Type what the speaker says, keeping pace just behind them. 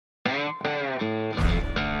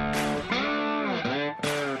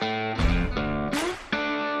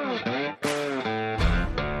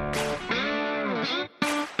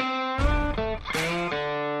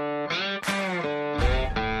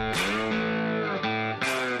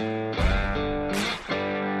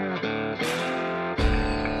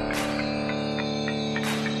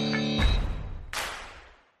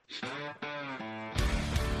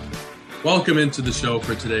Welcome into the show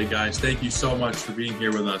for today, guys. Thank you so much for being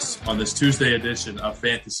here with us on this Tuesday edition of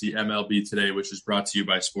Fantasy MLB Today, which is brought to you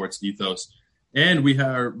by Sports Ethos. And we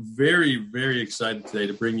are very, very excited today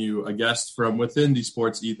to bring you a guest from within the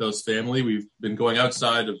Sports Ethos family. We've been going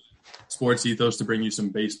outside of Sports Ethos to bring you some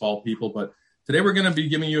baseball people, but today we're going to be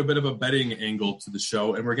giving you a bit of a betting angle to the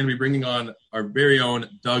show, and we're going to be bringing on our very own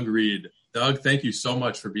Doug Reid. Doug, thank you so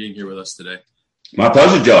much for being here with us today. My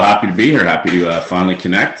pleasure, Joe. Happy to be here. Happy to finally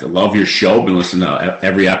connect. I love your show. Been listening to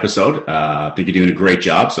every episode. I think you're doing a great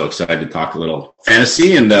job. So excited to talk a little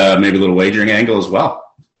fantasy and maybe a little wagering angle as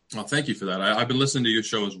well. Well, thank you for that. I've been listening to your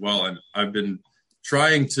show as well, and I've been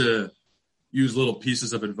trying to use little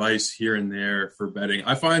pieces of advice here and there for betting.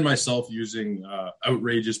 I find myself using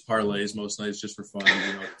outrageous parlays most nights just for fun.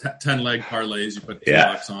 10-leg parlays. You put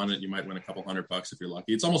 $10 on it, you might win a couple $100 if you're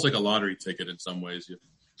lucky. It's almost like a lottery ticket in some ways.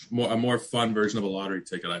 A more fun version of a lottery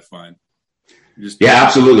ticket, I find.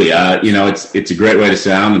 Absolutely. It's a great way to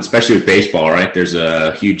sound, especially with baseball, right? There's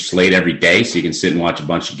a huge slate every day, so you can sit and watch a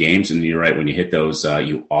bunch of games, and you're right, when you hit those,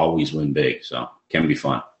 you always win big, so it can be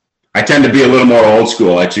fun. I tend to be a little more old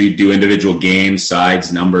school. I actually do individual games,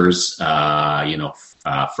 sides, numbers,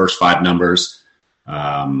 first five numbers.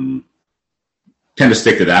 Tend to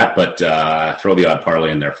stick to that, but throw the odd parlay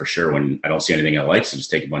in there for sure when I don't see anything I like, so just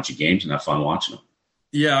take a bunch of games and have fun watching them.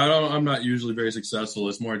 Yeah, I'm not usually very successful.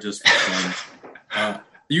 It's more just for fun.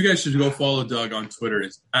 You guys should go follow Doug on Twitter.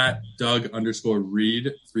 It's at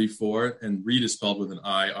Doug_Reid34, and Reid is spelled with an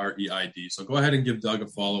I, R-E-I-D. So go ahead and give Doug a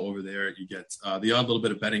follow over there. You get the odd little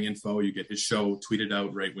bit of betting info. You get his show tweeted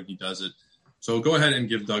out right when he does it. So go ahead and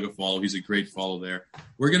give Doug a follow. He's a great follow there.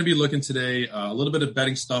 We're going to be looking today a little bit of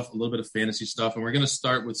betting stuff, a little bit of fantasy stuff, and we're going to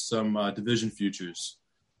start with some division futures.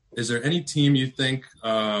 Is there any team you think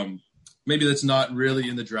maybe that's not really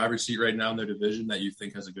in the driver's seat right now in their division that you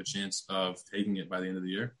think has a good chance of taking it by the end of the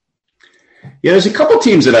year? Yeah, there's a couple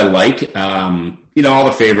teams that I like. All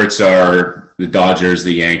the favorites are the Dodgers,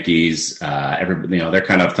 the Yankees. They're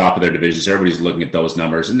kind of top of their divisions. Everybody's looking at those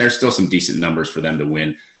numbers, and there's still some decent numbers for them to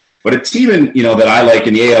win. But a team that I like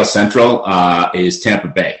in the AL Central is Tampa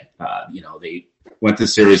Bay. They went to the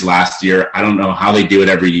series last year. I don't know how they do it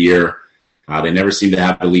every year. They never seem to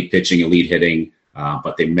have elite pitching, elite hitting.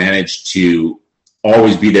 But they managed to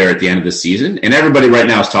always be there at the end of the season. And everybody right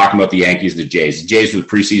now is talking about the Yankees and the Jays. The Jays were the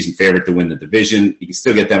preseason favorite to win the division. You can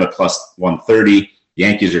still get them at plus 130. The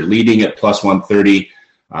Yankees are leading at plus 130.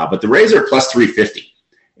 But the Rays are plus 350.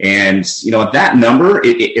 And, that number,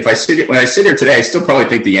 when I sit here today, I still probably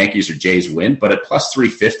think the Yankees or Jays win. But at plus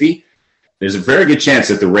 350, there's a very good chance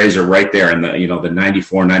that the Rays are right there in the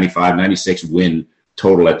 94, 95, 96 win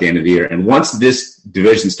total at the end of the year. And once this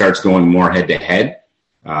division starts going more head-to-head,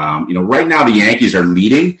 right now the Yankees are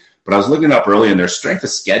leading, but I was looking up earlier in their strength of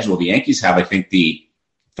schedule. The Yankees have, I think, the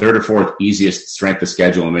third or fourth easiest strength of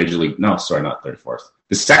schedule in Major League. No, sorry, not third or fourth.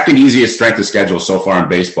 The second easiest strength of schedule so far in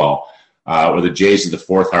baseball, where the Jays are the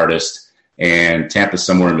fourth hardest, and Tampa's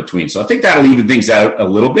somewhere in between. So I think that'll even things out a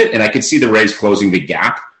little bit, and I could see the Rays closing the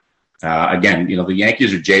gap. Again, the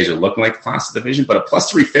Yankees or Jays are looking like the class of division, but a plus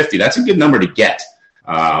 350, that's a good number to get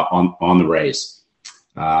on the Rays.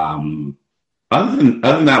 Other than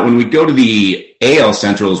that, when we go to the AL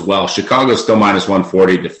Central as well, Chicago's still minus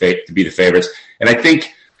 140 to be the favorites. And I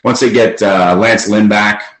think once they get Lance Lynn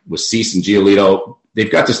back with Cease and Giolito,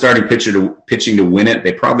 they've got the starting pitching to win it.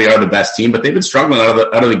 They probably are the best team, but they've been struggling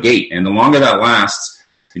out of the gate. And the longer that lasts,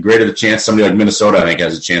 the greater the chance somebody like Minnesota, I think,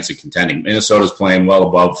 has a chance of contending. Minnesota's playing well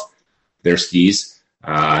above their skis.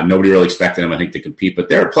 Nobody really expected them, I think, to compete, but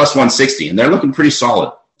they're at plus 160, and they're looking pretty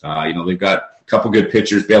solid. They've got a couple good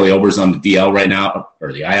pitchers. Bailey Ober's on the DL right now,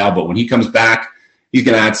 or the IL, but when he comes back, he's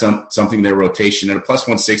going to add something to their rotation, and a plus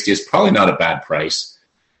 160 is probably not a bad price.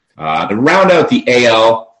 To round out the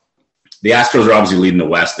AL, the Astros are obviously leading the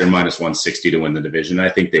West. They're minus 160 to win the division. I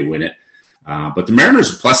think they win it. But the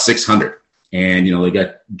Mariners are plus 600, and, they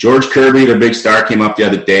got George Kirby, their big star, came up the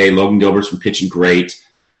other day. Logan Gilbert's been pitching great.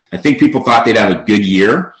 I think people thought they'd have a good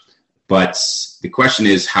year, but the question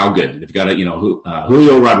is how good. They've got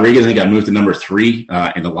Julio Rodriguez, I think, got moved to number 3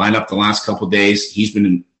 in the lineup the last couple of days. He's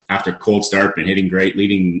been, after a cold start, been hitting great,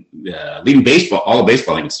 leading baseball, all of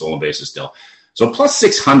baseball, I think, in stolen bases still. So plus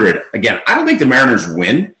 600. Again, I don't think the Mariners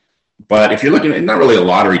win, but if you're looking at, not really a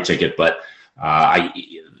lottery ticket, but the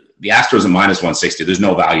Astros are minus 160. There's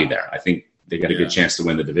no value there. I think they got a good chance to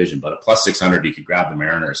win the division, but at plus 600, you could grab the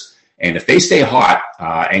Mariners. And if they stay hot,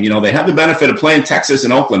 and, they have the benefit of playing Texas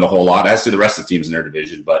and Oakland a whole lot, as do the rest of the teams in their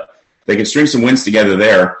division, but they can string some wins together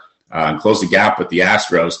there and close the gap with the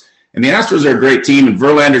Astros. And the Astros are a great team, and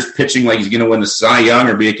Verlander's pitching like he's going to win the Cy Young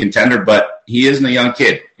or be a contender, but he isn't a young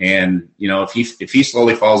kid. And, if he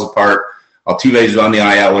slowly falls apart, Altuve was on the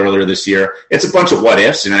IL earlier this year. It's a bunch of what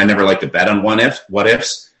ifs, and I never like to bet on what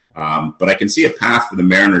ifs. But I can see a path for the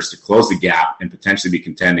Mariners to close the gap and potentially be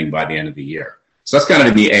contending by the end of the year. So that's kind of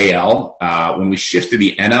in the AL. When we shift to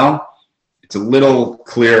the NL, it's a little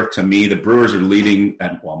clear to me. The Brewers are leading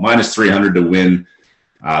at minus 300 to win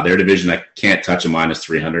their division. I can't touch a minus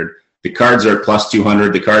 300. The Cards are at plus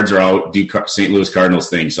 200. The Cards are out. Do St. Louis Cardinals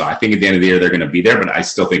thing. So I think at the end of the year they're going to be there. But I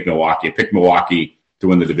still think Milwaukee. I picked Milwaukee to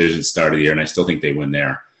win the division start of the year, and I still think they win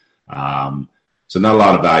there. So not a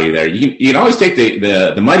lot of value there. You can always take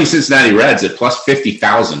the mighty Cincinnati Reds at plus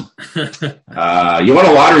 50,000. You want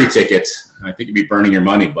a lottery ticket, I think you'd be burning your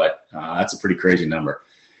money, but that's a pretty crazy number.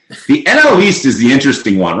 The NL East is the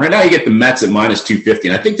interesting one. Right now you get the Mets at minus 250,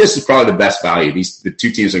 and I think this is probably the best value. The two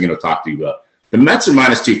teams I'm going to talk to you about. The Mets are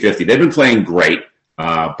minus 250. They've been playing great,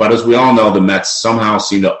 but as we all know, the Mets somehow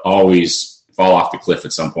seem to always fall off the cliff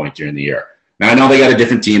at some point during the year. Now, I know they got a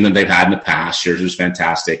different team than they've had in the past. Scherzer's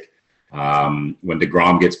fantastic. When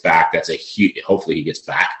DeGrom gets back, that's a huge. Hopefully, he gets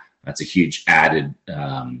back. That's a huge added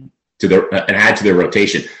to their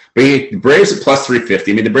rotation. But the Braves at plus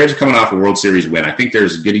 350. I mean, the Braves are coming off a World Series win. I think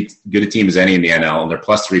there's as good a team as any in the NL, and they're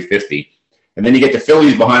plus 350. And then you get the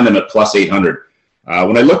Phillies behind them at plus 800.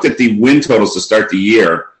 When I looked at the win totals to start the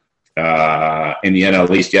year in the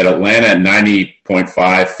NL East, you had Atlanta at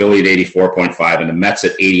 90.5, Philly at 84.5, and the Mets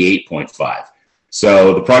at 88.5.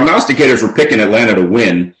 So the prognosticators were picking Atlanta to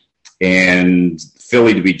win and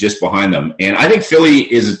Philly to be just behind them. And I think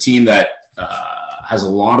Philly is a team that has a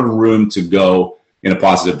lot of room to go in a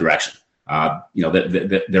positive direction.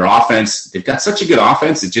 Their offense, they've got such a good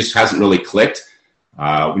offense, it just hasn't really clicked.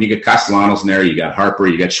 When you get Castellanos in there, you got Harper,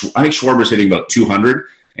 I think Schwarber's hitting about 200.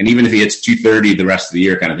 And even if he hits 230 the rest of the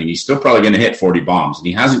year kind of thing, he's still probably going to hit 40 bombs. And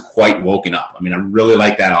he hasn't quite woken up. I mean, I really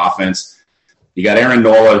like that offense. You got Aaron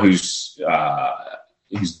Nola, who's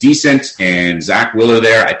decent, and Zach Wheeler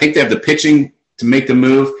there. I think they have the pitching to make the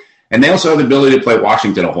move. And they also have the ability to play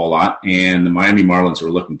Washington a whole lot. And the Miami Marlins are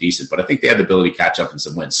looking decent. But I think they have the ability to catch up in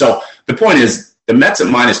some wins. So the point is, the Mets at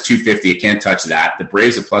minus 250, you can't touch that. The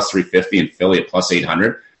Braves at plus 350 and Philly at plus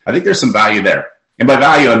 800. I think there's some value there. And by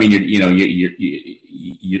value, I mean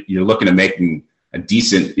you're looking at making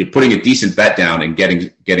you're putting a decent bet down and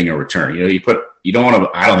getting a return. I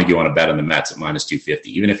don't think you want to bet on the Mets at minus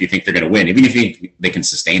 250, even if you think they're going to win, even if you think they can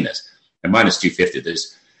sustain this. At minus 250,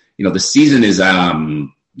 there's the season is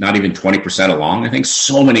not even 20% along. I think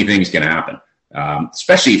so many things can happen,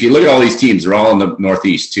 especially if you look at all these teams. They're all in the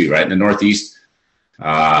Northeast too, right? In the Northeast,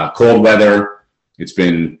 cold weather. It's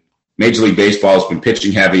been Major League Baseball has been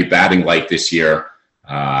pitching heavy, batting light this year.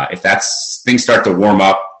 If things start to warm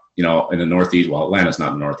up, in the Northeast, well, Atlanta's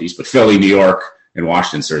not in the Northeast, but Philly, New York, and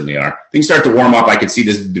Washington certainly are. Things start to warm up. I can see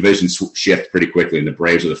this division shift pretty quickly, and the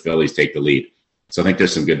Braves or the Phillies take the lead. So I think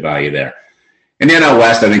there's some good value there. In the NL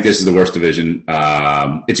West, I think this is the worst division.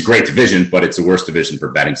 It's a great division, but it's the worst division for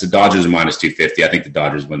betting. So Dodgers are minus 250. I think the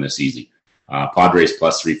Dodgers win this easy. Padres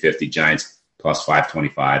plus 350, Giants plus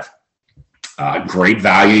 525. Great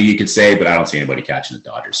value, you could say, but I don't see anybody catching the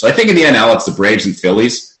Dodgers. So I think in the NL, it's the Braves and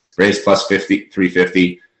Phillies. Braves plus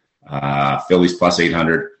 350, Phillies plus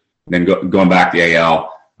 800. And then going back to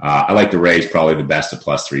AL, I like the Rays probably the best at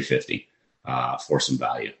plus 350 for some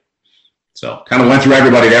value. So kind of went through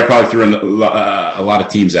everybody there, probably threw a lot of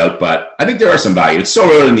teams out, but I think there are some value. It's so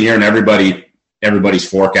early in the year and everybody's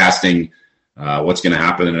forecasting what's going to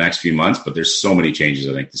happen in the next few months, but there's so many changes,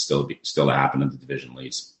 I think, to still to happen in the division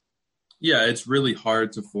leads. Yeah, it's really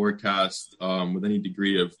hard to forecast with any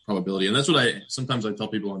degree of probability. And that's what sometimes I tell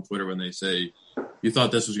people on Twitter when they say, you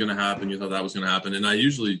thought this was going to happen, you thought that was going to happen. And I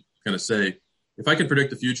usually kind of say, if I could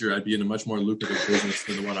predict the future, I'd be in a much more lucrative business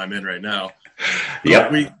than the one I'm in right now.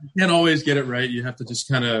 Yep. We can't always get it right. You have to just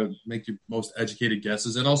kind of make your most educated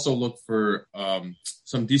guesses and also look for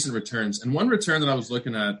some decent returns. And one return that I was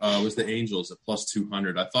looking at was the Angels at plus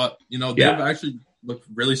 200. I thought, they've actually looked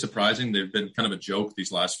really surprising. They've been kind of a joke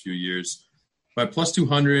these last few years. But plus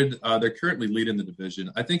 200, they're currently leading the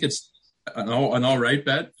division. I think it's an all right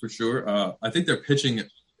bet for sure. I think their pitching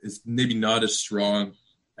is maybe not as strong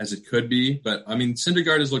as it could be. But, I mean,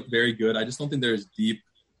 Syndergaard has looked very good. I just don't think they're as deep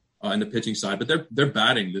in the pitching side. But their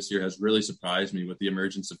batting this year has really surprised me with the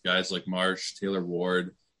emergence of guys like Marsh, Taylor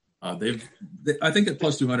Ward. I think at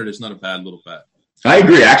plus 200 is not a bad little bet. I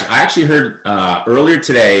agree. I actually heard earlier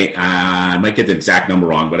today, I might get the exact number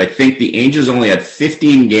wrong, but I think the Angels only had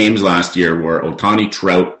 15 games last year where Ohtani,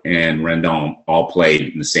 Trout, and Rendon all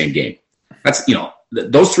played in the same game. That's,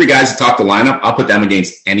 those three guys that top the lineup, I'll put them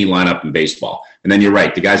against any lineup in baseball. And then you're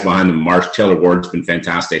right. The guys behind them, Marsh, Taylor Ward's been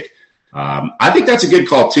fantastic. I think that's a good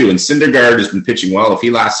call too. And Syndergaard has been pitching well. If he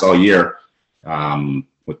lasts all year,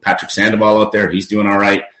 with Patrick Sandoval out there, he's doing all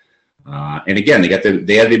right. And again,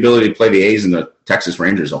 they have the ability to play the A's and the Texas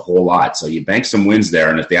Rangers a whole lot. So you bank some wins there.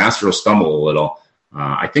 And if the Astros stumble a little,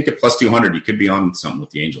 I think at plus 200, you could be on something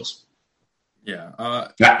with the Angels. Yeah.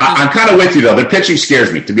 I'm kind of with you, though. Their pitching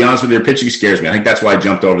scares me. To be honest with you, their pitching scares me. I think that's why I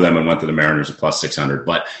jumped over them and went to the Mariners at plus 600.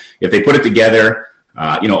 But if they put it together,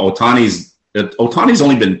 Ohtani's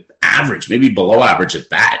only been average, maybe below average at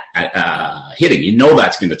bat, hitting. You know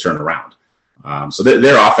that's going to turn around. So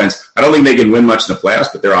their offense, I don't think they can win much in the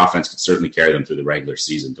playoffs, but their offense could certainly carry them through the regular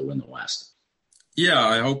season to win the West. Yeah,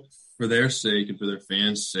 I hope for their sake and for their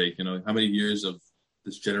fans' sake, how many years of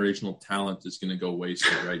this generational talent is going to go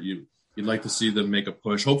wasted, right? You'd like to see them make a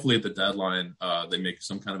push. Hopefully at the deadline, they make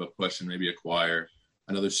some kind of a push and maybe acquire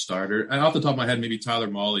another starter. And off the top of my head, maybe Tyler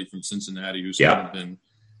Mahle from Cincinnati, who's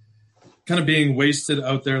kind of being wasted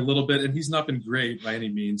out there a little bit. And he's not been great by any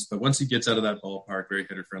means, but once he gets out of that ballpark, very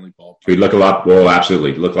hitter-friendly ballpark. He'd look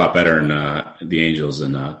absolutely look a lot better in the Angels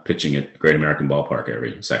and pitching at Great American Ballpark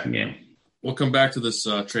every second game. We'll come back to this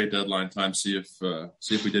trade deadline time, see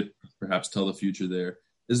if we did perhaps tell the future there.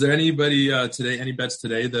 Is there anybody today, any bets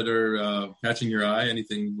today that are catching your eye?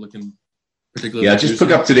 Anything looking particularly? Yeah, just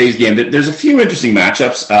pick up today's game. There's a few interesting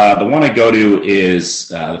matchups. The one I go to is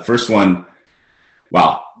the first one.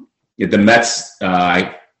 Wow, the Mets. They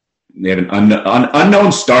have an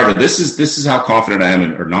unknown starter. This is how confident I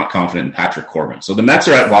am, or not confident in Patrick Corbin. So the Mets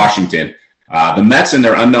are at Washington. The Mets and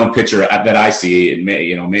their unknown pitcher that I see, it may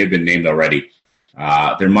have been named already.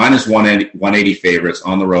 They're minus 180 favorites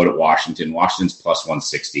on the road at Washington. Washington's plus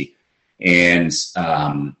 160. And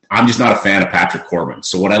I'm just not a fan of Patrick Corbin.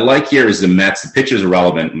 So what I like here is the Mets. The pitcher's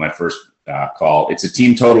irrelevant in my first call. It's a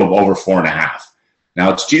team total of over 4.5.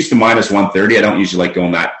 Now it's juiced to minus 130. I don't usually like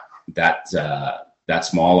going that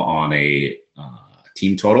small on a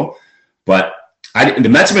team total. But the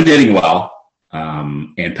Mets have been hitting well.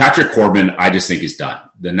 And Patrick Corbin, I just think is done.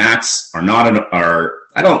 The Nats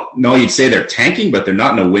I don't know you'd say they're tanking, but they're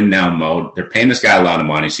not in a win-now mode. They're paying this guy a lot of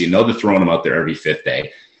money, so they're throwing him out there every fifth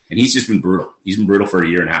day. And he's just been brutal. He's been brutal for a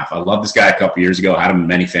year and a half. I loved this guy a couple years ago, had him in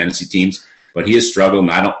many fantasy teams, but he has struggled,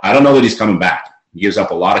 and I don't know that he's coming back. He gives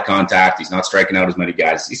up a lot of contact. He's not striking out as many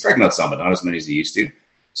guys. He's striking out some, but not as many as he used to.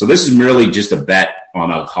 So this is merely just a bet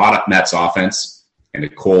on a hot Mets offense and a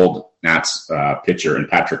cold Nats pitcher and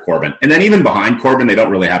Patrick Corbin. And then even behind Corbin, they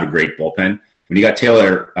don't really have a great bullpen. When you got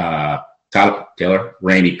Taylor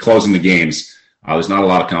Rainey closing the games, there's not a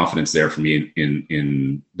lot of confidence there for me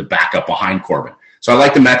in the backup behind Corbin. So I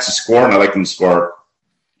like the Mets to score, and I like them to score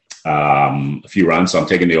a few runs. So I'm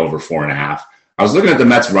taking the over 4.5. I was looking at the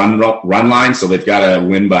Mets run line, so they've got to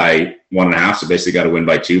win by 1.5. So basically got to win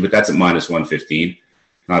by 2, but that's at minus 115.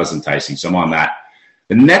 Not as enticing. So I'm on that.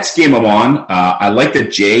 The next game I'm on, I like the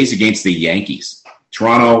Jays against the Yankees.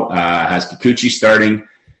 Toronto has Kikuchi starting.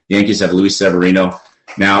 The Yankees have Luis Severino.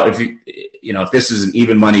 Now, if this is an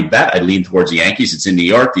even money bet, I'd lean towards the Yankees. It's in New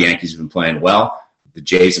York. The Yankees have been playing well. The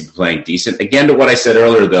Jays have been playing decent. Again, to what I said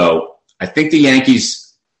earlier, though, I think the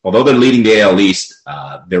Yankees, although they're leading the AL East,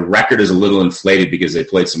 their record is a little inflated because they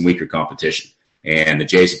played some weaker competition, and the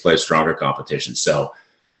Jays have played stronger competition. So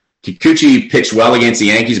Kikuchi pitched well against the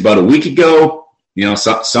Yankees about a week ago.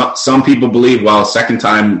 Some people believe, second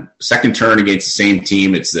turn against the same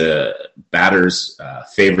team, it's the batter's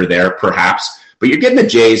favor there, perhaps. But you're getting the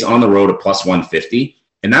Jays on the road at plus 150,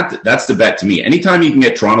 and that's the bet to me. Anytime you can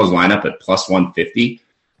get Toronto's lineup at plus 150,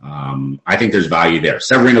 I think there's value there.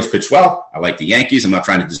 Severino's pitched well. I like the Yankees. I'm not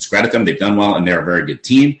trying to discredit them. They've done well, and they're a very good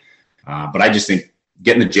team. But I just think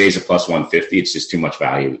getting the Jays at plus 150, it's just too much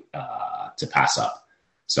value to pass up.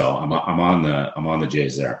 So I'm on the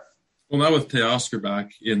Jays there. Well, now with Teoscar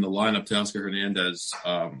back in the lineup, Teoscar Hernandez,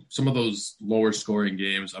 some of those lower scoring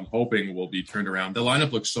games I'm hoping will be turned around. The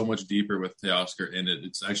lineup looks so much deeper with Teoscar in it.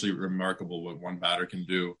 It's actually remarkable what one batter can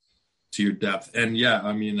do to your depth. And yeah,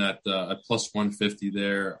 I mean at plus 150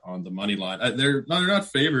 there on the money line, they're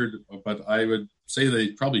not favored, but I would say they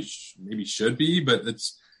probably maybe should be. But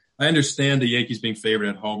I understand the Yankees being favored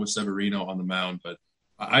at home with Severino on the mound, but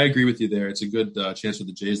I agree with you there. It's a good chance for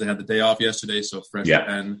the Jays. They had the day off yesterday, so fresh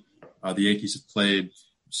pen. The Yankees have played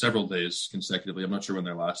several days consecutively. I'm not sure when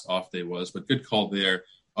their last off day was, but good call there.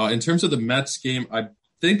 In terms of the Mets game, I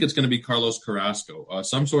think it's going to be Carlos Carrasco.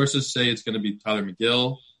 Some sources say it's going to be Tyler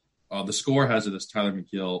McGill. The score has it as Tyler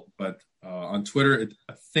McGill, but on Twitter,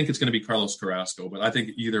 I think it's going to be Carlos Carrasco. But I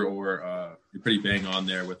think either or, you're pretty bang on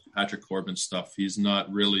there with Patrick Corbin stuff. He's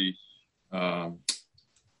not really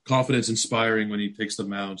confidence inspiring when he takes the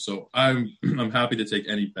mound. So I'm happy to take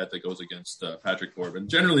any bet that goes against Patrick Corbin.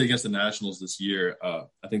 Generally against the Nationals this year,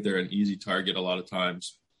 I think they're an easy target a lot of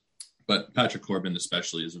times. But Patrick Corbin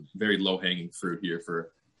especially is a very low-hanging fruit here for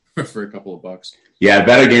a couple of bucks. Yeah, I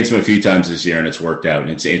bet against him a few times this year, and it's worked out.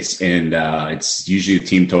 It's usually a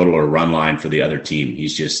team total or run line for the other team.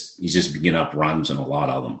 He's just giving up runs and a lot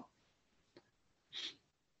of them.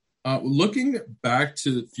 Looking back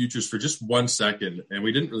to futures for just 1 second, and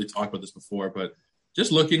we didn't really talk about this before, but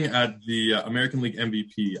just looking at the American League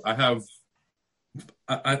MVP, I'm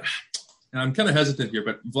kind of hesitant here,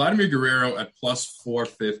 but Vladimir Guerrero at plus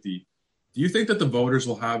 450. Do you think that the voters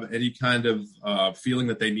will have any kind of feeling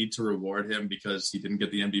that they need to reward him because he didn't get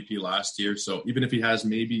the MVP last year? So even if he has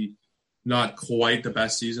maybe not quite the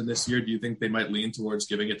best season this year, do you think they might lean towards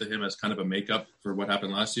giving it to him as kind of a makeup for what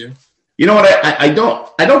happened last year? You know what? I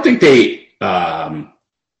don't think they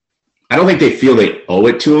feel they owe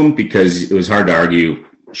it to him, because it was hard to argue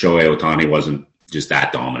Shohei Ohtani wasn't just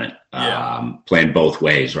that dominant, playing both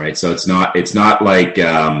ways, right? So it's not like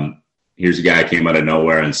here's a guy who came out of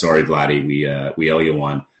nowhere and sorry, Vladdy, we owe you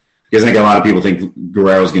one. Because I think a lot of people think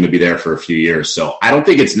Guerrero's going to be there for a few years. So I don't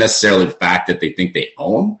think it's necessarily the fact that they think they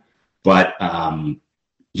owe him, but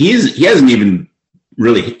he hasn't even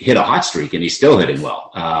really hit a hot streak, and he's still hitting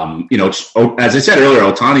well. As I said earlier,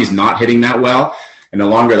 Ohtani's not hitting that well, and the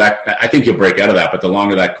longer that, I think he'll break out of that, but the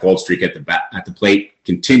longer that cold streak at the plate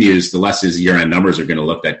continues, the less his year-end numbers are going to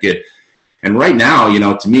look that good. And right now,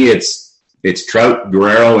 to me, it's Trout,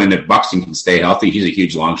 Guerrero, and if Buxton can stay healthy, he's a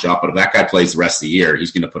huge long shot. But if that guy plays the rest of the year,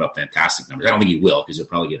 he's going to put up fantastic numbers. I don't think he will, because he'll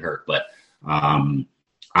probably get hurt. But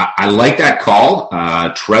I like that call.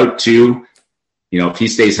 Trout, too. If he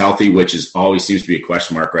stays healthy, which always seems to be a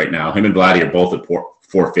question mark right now, him and Vladdy are both at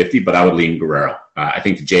 450, but I would lean Guerrero. I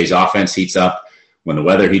think the Jays' offense heats up when the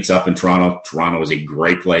weather heats up in Toronto. Toronto is a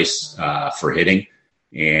great place for hitting,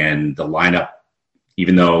 and the lineup,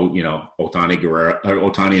 even though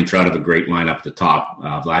Ohtani and Trout have a great lineup at the top,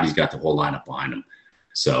 Vladdy's got the whole lineup behind him.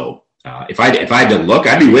 So if I had to look,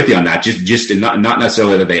 I'd be with you on that. Just not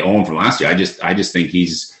necessarily that they owe him from last year. I just think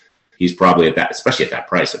he's probably at that, especially at that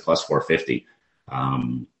price at plus 450.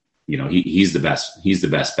 He's the best. He's the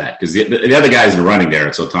best bet, because the other guys are running there.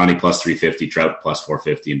 It's Ohtani plus 350, Trout plus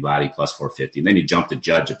 450, and Vladdy plus 450. And then you jump to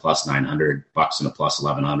Judge at plus 900, Buxton at plus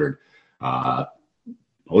 1100.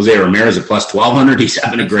 Jose Ramirez at plus 1200. He's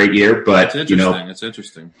having a great year, but it's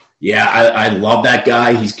interesting. Yeah, I love that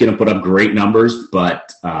guy. He's going to put up great numbers,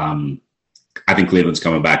 but I think Cleveland's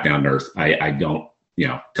coming back down to earth. I don't.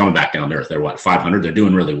 Coming back down to earth. They're 500. They're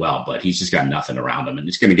doing really well, but he's just got nothing around him. And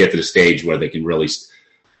it's going to get to the stage where they can really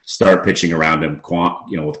start pitching around him.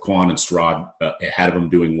 With Kwan and Straw ahead of him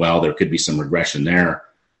doing well, there could be some regression there.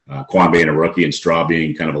 Kwan being a rookie and Straw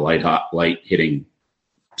being kind of a light hitting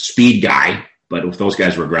speed guy. But if those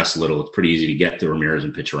guys regress a little, it's pretty easy to get to Ramirez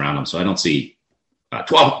and pitch around him. So I don't see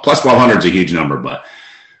plus 1,200 is a huge number. But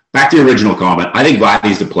back to the original comment, I think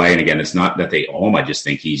Vladdy's the play. And again, it's not that they owe him. I just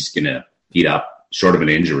think he's going to heat up. Short of an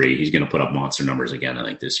injury, he's going to put up monster numbers again, I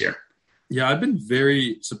think, this year. Yeah, I've been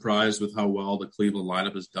very surprised with how well the Cleveland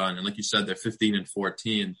lineup has done. And like you said, they're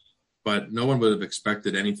 15-14, but no one would have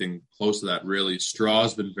expected anything close to that, really.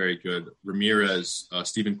 Straw's been very good. Ramirez,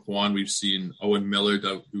 Stephen Kwan, we've seen Owen Miller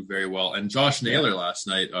do very well. And Josh Naylor last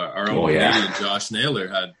night, our own Canadian Josh Naylor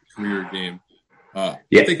had a career game. I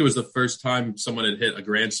think it was the first time someone had hit a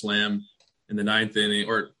grand slam in the ninth inning,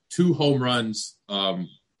 or 2 home runs,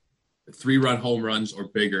 3-run home runs or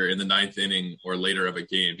bigger in the ninth inning or later of a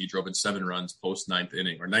game. He drove in 7 runs post ninth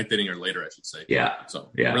inning or later, I should say. Yeah. So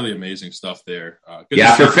really amazing stuff there.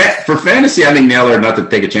 For fantasy, I think Naylor, not to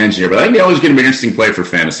take a chance here, but I think Naylor's going to be an interesting play for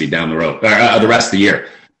fantasy down the road, the rest of the year,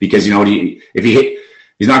 because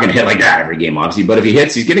he's not going to hit like that every game, obviously, but if he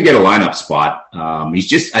hits, he's going to get a lineup spot. He's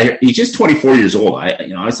just 24 years old.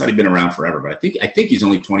 I thought he'd been around forever, but I think he's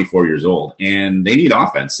only 24 years old, and they need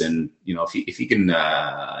offense. And if he can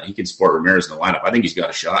support Ramirez in the lineup, I think he's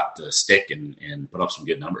got a shot to stick and put up some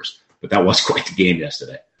good numbers. But that was quite the game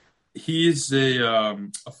yesterday. He's a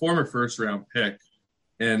former first round pick,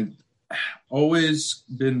 and always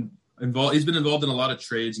been involved. He's been involved in a lot of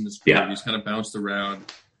trades in this career. Yeah. He's kind of bounced around.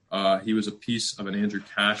 He was a piece of an Andrew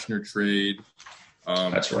Kashner trade.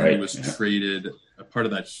 That's right. He was traded, a part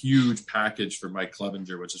of that huge package for Mike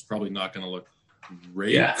Clevenger, which is probably not going to look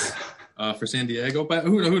great for San Diego, but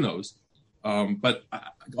who knows? But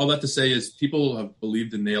all that to say is people have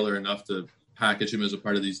believed in Naylor enough to package him as a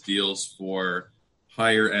part of these deals for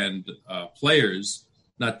higher-end players.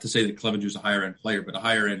 Not to say that Clevenger's a higher-end player, but a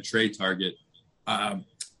higher-end trade target.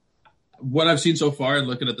 what I've seen so far, and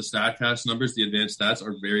looking at the StatCast numbers, the advanced stats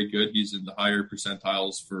are very good. He's in the higher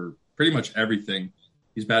percentiles for pretty much everything.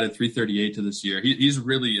 He's batted .338 to this year. He's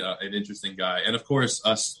really an interesting guy. And, of course,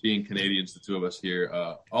 us being Canadians, the two of us here,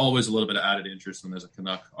 always a little bit of added interest when there's a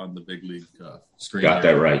Canuck on the big league screen. Got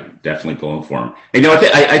that right. Definitely pulling for him. And,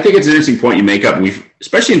 I think it's an interesting point you make up.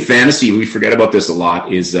 Especially in fantasy, we forget about this a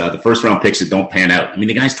lot, is the first-round picks that don't pan out. I mean,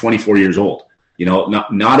 the guy's 24 years old.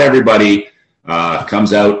 Not everybody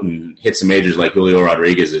comes out and hits the majors like Julio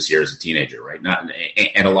Rodriguez this year as a teenager, right?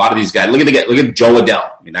 And a lot of these guys, look at Joe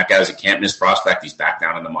Liddell. I mean, that guy was a can't-miss prospect. He's back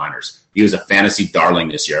down in the minors. He was a fantasy darling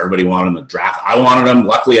this year. Everybody wanted him to draft. I wanted him.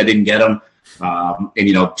 Luckily, I didn't get him.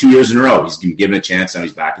 And 2 years in a row, he's been given a chance. Now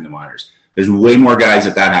he's back in the minors. There's way more guys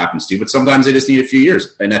that happens to, but sometimes they just need a few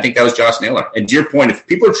years. And I think that was Josh Naylor. And to your point, if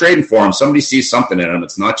people are trading for him, somebody sees something in him.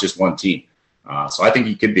 It's not just one team. So I think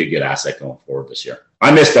he could be a good asset going forward this year.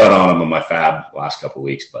 I missed out on him in my fab last couple of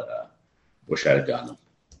weeks, but wish I had gotten him.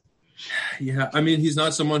 Yeah, I mean, he's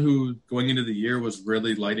not someone who going into the year was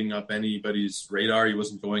really lighting up anybody's radar. He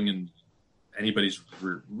wasn't going in anybody's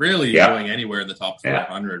really going anywhere in the top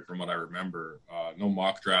 400 from what I remember. No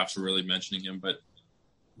mock drafts were really mentioning him, but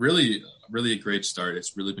really, really a great start.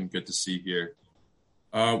 It's really been good to see here.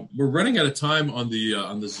 We're running out of time on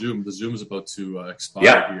the Zoom. The Zoom is about to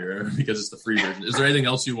expire here because it's the free version. Is there anything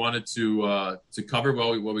else you wanted to cover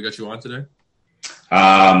while we got you on today?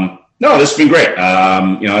 No, this has been great.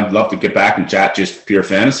 I'd love to get back and chat just pure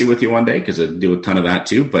fantasy with you one day because I do a ton of that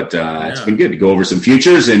too. But it's been good to go over some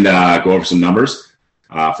futures and go over some numbers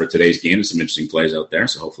for today's game. There's some interesting plays out there,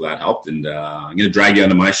 so hopefully that helped. And I'm going to drag you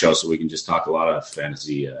onto my show so we can just talk a lot of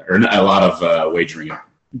fantasy or a lot of wagering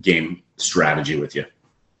game strategy with you.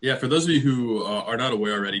 Yeah, for those of you who are not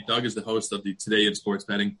aware already, Doug is the host of the Today in Sports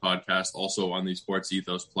Betting podcast, also on the Sports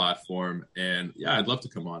Ethos platform. And yeah, I'd love to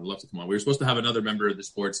come on. We were supposed to have another member of the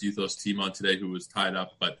Sports Ethos team on today who was tied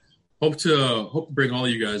up, but hope to bring all of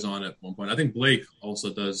you guys on at one point. I think Blake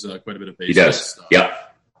also does quite a bit of baseball. He does. Stuff. Yeah.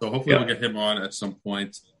 So hopefully we'll get him on at some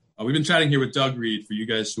point. We've been chatting here with Doug Reid. For you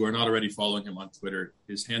guys who are not already following him on Twitter,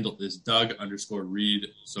 his handle is Doug_Reid.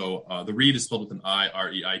 So the Reid is spelled with an I,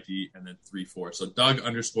 R-E-I-D, and then 34. So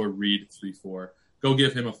Doug_Reid34. Go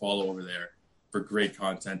give him a follow over there for great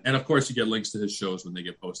content. And, of course, you get links to his shows when they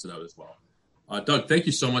get posted out as well. Doug, thank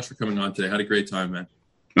you so much for coming on today. Had a great time, man.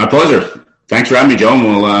 My pleasure. Thanks for having me, Joe,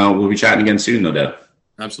 and we'll be chatting again soon, no doubt.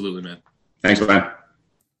 Absolutely, man. Thanks, man.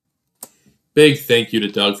 Big thank you to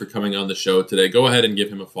Doug for coming on the show today. Go ahead and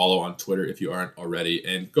give him a follow on Twitter if you aren't already.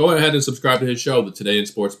 And go ahead and subscribe to his show, the Today in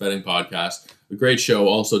Sports Betting podcast. A great show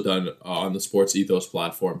also done on the Sports Ethos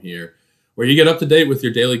platform here, where you get up to date with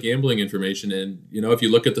your daily gambling information. And, if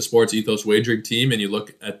you look at the Sports Ethos wagering team and you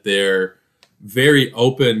look at their very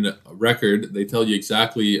open record, they tell you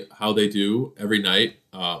exactly how they do every night.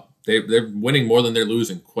 They're winning more than they're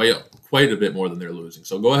losing, quite a bit more than they're losing.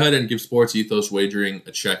 So go ahead and give Sports Ethos Wagering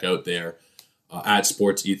a check out there. At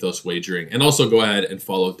Sports Ethos Wagering, and also go ahead and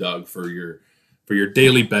follow Doug for your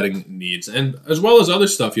daily betting needs, and as well as other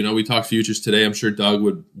stuff. We talked futures today. I'm sure Doug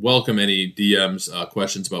would welcome any DMs,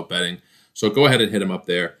 questions about betting. So go ahead and hit him up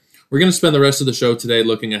there. We're going to spend the rest of the show today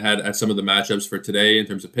looking ahead at some of the matchups for today in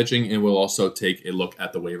terms of pitching, and we'll also take a look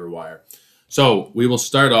at the waiver wire. So we will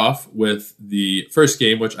start off with the first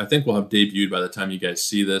game, which I think will have debuted by the time you guys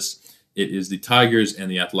see this. It is the Tigers and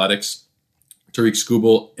the Athletics. Tariq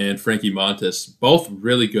Skubal and Frankie Montas, both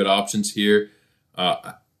really good options here.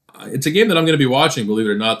 It's a game that I'm going to be watching, believe it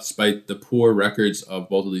or not, despite the poor records of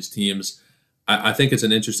both of these teams. I think it's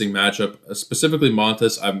an interesting matchup, specifically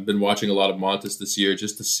Montas. I've been watching a lot of Montas this year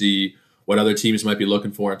just to see what other teams might be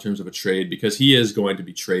looking for in terms of a trade, because he is going to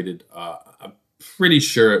be traded. I'm pretty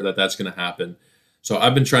sure that that's going to happen. So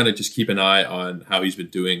I've been trying to just keep an eye on how he's been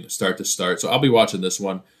doing start to start. So I'll be watching this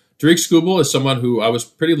one. Tariq Skubal is someone who I was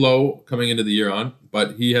pretty low coming into the year on,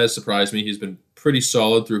 but he has surprised me. He's been pretty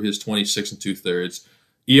solid through his 26 2/3,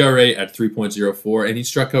 ERA at 3.04, and he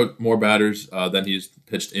struck out more batters than he's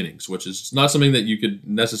pitched innings, which is not something that you could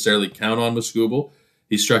necessarily count on with Skubal.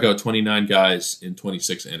 He struck out 29 guys in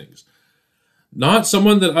 26 innings. Not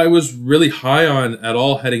someone that I was really high on at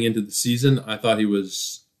all heading into the season. I thought he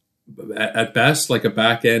was, at best, like a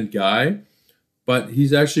back-end guy, but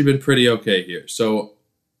he's actually been pretty okay here. So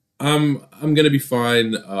I'm going to be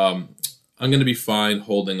fine. I'm going to be fine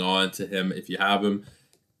holding on to him if you have him.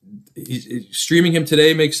 Streaming him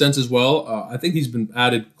today makes sense as well. I think he's been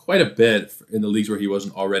added quite a bit in the leagues where he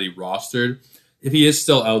wasn't already rostered. If he is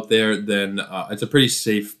still out there, then it's a pretty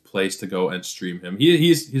safe place to go and stream him.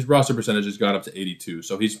 His roster percentage has gone up to 82,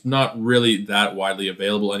 so he's not really that widely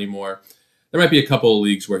available anymore. There might be a couple of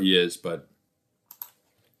leagues where he is, but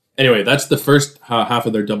Anyway, that's the first half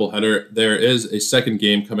of their doubleheader. There is a second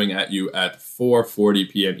game coming at you at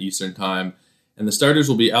 4:40 p.m. Eastern Time, and the starters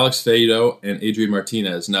will be Alex Faedo and Adrian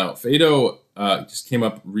Martinez. Now, Faedo just came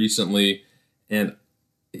up recently, and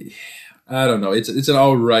I don't know. It's an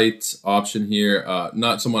all right option here.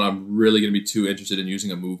 Not someone I'm really going to be too interested in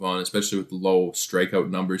using a move on, especially with low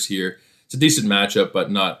strikeout numbers here. It's a decent matchup,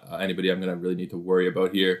 but not anybody I'm going to really need to worry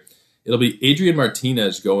about here. It'll be Adrian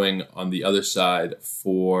Martinez going on the other side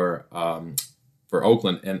for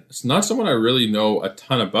Oakland, and it's not someone I really know a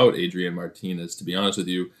ton about. Adrian Martinez, to be honest with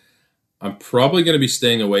you, I'm probably going to be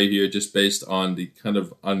staying away here just based on the kind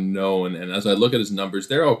of unknown. And as I look at his numbers,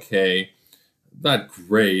 they're okay. Not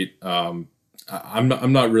great. I'm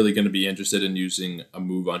not really going to be interested in using a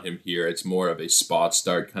move on him here. It's more of a spot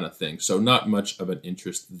start kind of thing. So not much of an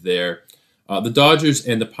interest there. The Dodgers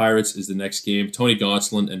and the Pirates is the next game. Tony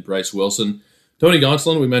Gonsolin and Bryce Wilson. Tony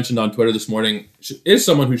Gonsolin, we mentioned on Twitter this morning, is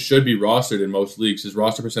someone who should be rostered in most leagues. His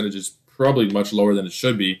roster percentage is probably much lower than it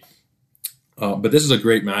should be. But this is a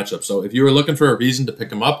great matchup. So if you were looking for a reason to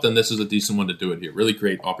pick him up, then this is a decent one to do it here. Really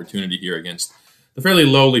great opportunity here against the fairly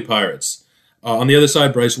lowly Pirates. On the other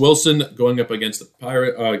side, Bryce Wilson going up against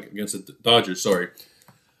the Dodgers.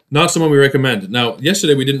 Not someone we recommend. Now,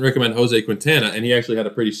 yesterday we didn't recommend Jose Quintana, and he actually had a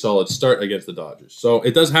pretty solid start against the Dodgers. So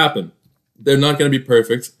it does happen. They're not going to be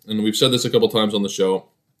perfect, and we've said this a couple times on the show.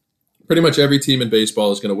 Pretty much every team in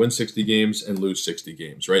baseball is going to win 60 games and lose 60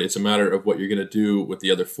 games, right? It's a matter of what you're going to do with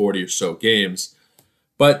the other 40 or so games.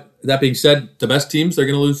 But that being said, the best teams, they're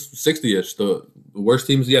going to lose 60-ish. The worst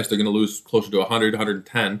teams, yes, they're going to lose closer to 100,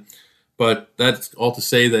 110. But that's all to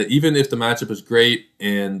say that even if the matchup is great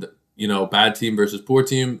and, bad team versus poor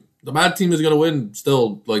team, the bad team is going to win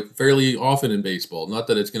still, fairly often in baseball. Not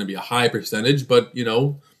that it's going to be a high percentage, but,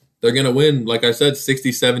 they're going to win, like I said,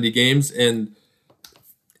 60, 70 games, and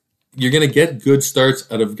you're going to get good starts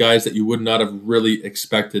out of guys that you would not have really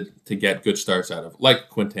expected to get good starts out of, like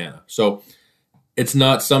Quintana. So it's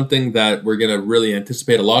not something that we're going to really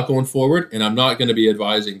anticipate a lot going forward, and I'm not going to be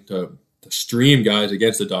advising to stream guys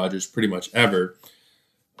against the Dodgers pretty much ever.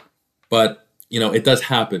 But, it does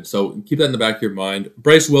happen. So keep that in the back of your mind.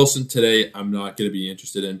 Bryce Wilson today, I'm not going to be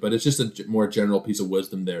interested in, but it's just a more general piece of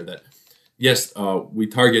wisdom there that, yes, we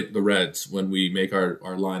target the Reds when we make our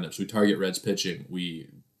lineups. We target Reds pitching.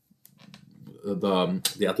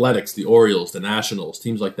 The Athletics, the Orioles, the Nationals,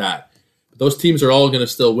 teams like that. But those teams are all going to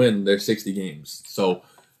still win their 60 games. So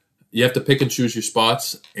you have to pick and choose your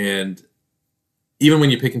spots, and even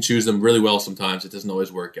when you pick and choose them really well, sometimes it doesn't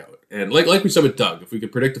always work out. And like we said with Doug, if we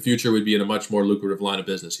could predict the future, we'd be in a much more lucrative line of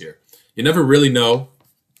business here. You never really know,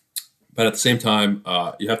 but at the same time,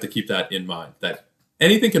 you have to keep that in mind, that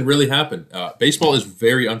anything can really happen. Baseball is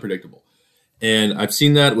very unpredictable. And I've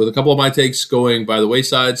seen that with a couple of my takes going by the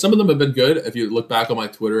wayside. Some of them have been good. If you look back on my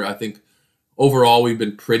Twitter, I think overall we've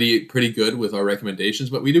been pretty good with our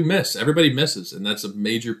recommendations, but we do miss. Everybody misses, and that's a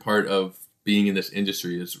major part of being in this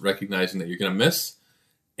industry, is recognizing that you're going to miss,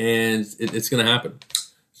 and it's going to happen.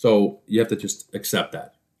 So you have to just accept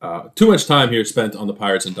that. Too much time here spent on the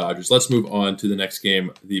Pirates and Dodgers. Let's move on to the next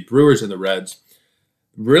game, the Brewers and the Reds.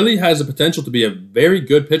 Really has the potential to be a very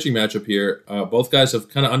good pitching matchup here. Both guys have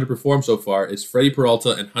kind of underperformed so far. It's Freddie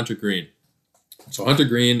Peralta and Hunter Green. So Hunter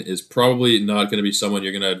Green is probably not going to be someone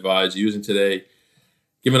you're going to advise using today.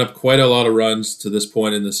 Given up quite a lot of runs to this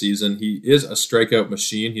point in the season. He is a strikeout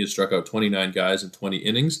machine. He has struck out 29 guys in 20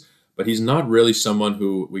 innings, but he's not really someone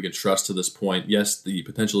who we can trust to this point. Yes, the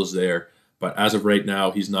potential is there, but as of right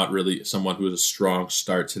now, he's not really someone who is a strong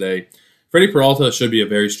start today. Freddie Peralta should be a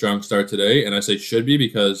very strong start today, and I say should be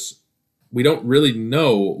because we don't really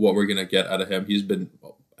know what we're going to get out of him. He's been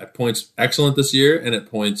at points excellent this year and at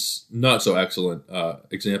points not so excellent.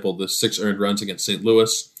 Example, the 6 earned runs against St.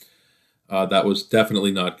 Louis. That was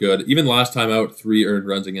definitely not good. Even last time out, 3 earned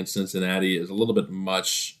runs against Cincinnati is a little bit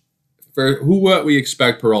much for what we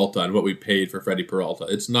expect Peralta and what we paid for Freddie Peralta.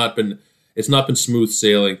 It's not been smooth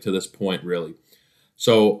sailing to this point, really.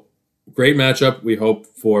 So great matchup. We hope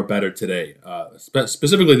for better today,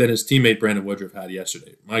 specifically than his teammate Brandon Woodruff had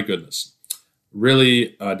yesterday. My goodness,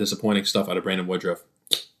 really disappointing stuff out of Brandon Woodruff.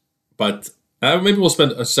 But maybe we'll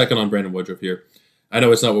spend a second on Brandon Woodruff here. I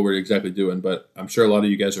know it's not what we're exactly doing, but I'm sure a lot of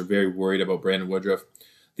you guys are very worried about Brandon Woodruff.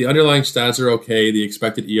 The underlying stats are okay. The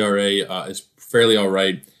expected ERA is fairly all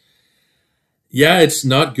right. Yeah, it's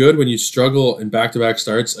not good when you struggle in back-to-back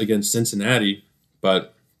starts against Cincinnati,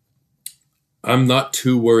 but I'm not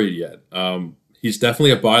too worried yet. He's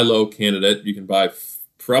definitely a buy low candidate. You can buy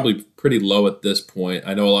probably pretty low at this point.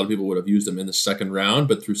 I know a lot of people would have used him in the second round,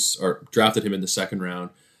 or drafted him in the second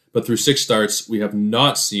round. But through 6 starts, we have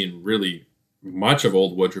not seen really much of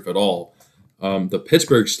old Woodruff at all. The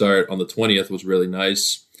Pittsburgh start on the 20th was really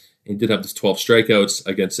nice. He did have 12 strikeouts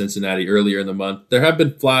against Cincinnati earlier in the month. There have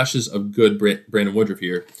been flashes of good Brandon Woodruff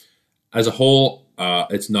here. As a whole,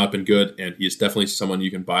 it's not been good, and he is definitely someone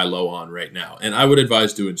you can buy low on right now. And I would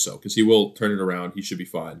advise doing so because he will turn it around. He should be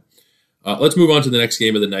fine. Let's move on to the next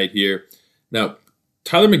game of the night here. Now,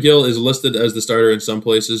 Tyler McGill is listed as the starter in some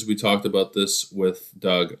places. We talked about this with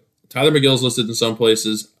Doug. Tyler McGill is listed in some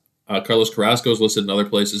places. Carlos Carrasco is listed in other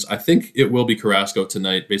places. I think it will be Carrasco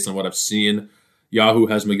tonight based on what I've seen. Yahoo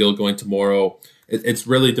has McGill going tomorrow. It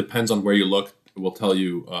really depends on where you look. It will tell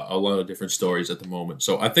you a lot of different stories at the moment.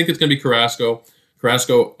 So I think it's going to be Carrasco.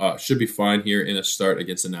 Carrasco should be fine here in a start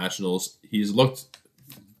against the Nationals. He's looked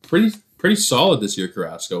pretty solid this year,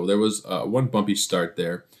 Carrasco. There was one bumpy start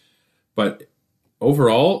there. But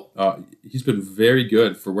overall, he's been very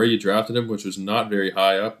good for where you drafted him, which was not very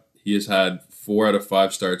high up. He has had 4 out of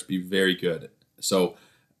 5 starts be very good. So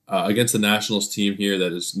against the Nationals team here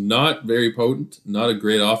that is not very potent, not a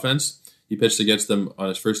great offense. He pitched against them on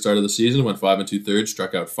his first start of the season, went 5 2/3,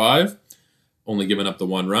 struck out 5, only giving up the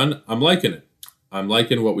 1 run. I'm liking it. I'm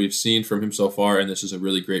liking what we've seen from him so far, and this is a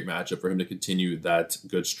really great matchup for him to continue that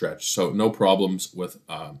good stretch. So no problems with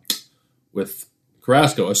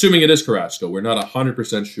Carrasco, assuming it is Carrasco. We're not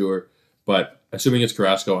 100% sure, but assuming it's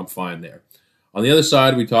Carrasco, I'm fine there. On the other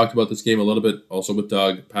side, we talked about this game a little bit also with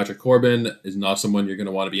Doug. Patrick Corbin is not someone you're going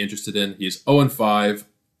to want to be interested in. He's 0-5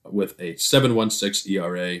 with a 7.16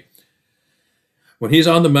 ERA. When he's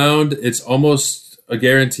on the mound, it's almost a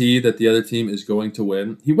guarantee that the other team is going to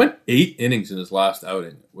win. He went 8 innings in his last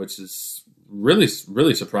outing, which is really,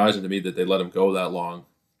 really surprising to me that they let him go that long.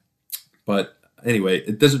 But anyway,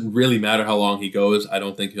 it doesn't really matter how long he goes. I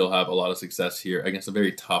don't think he'll have a lot of success here against a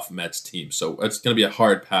very tough Mets team. So it's going to be a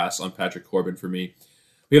hard pass on Patrick Corbin for me.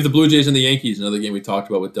 We have the Blue Jays and the Yankees, another game we talked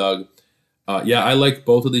about with Doug. I like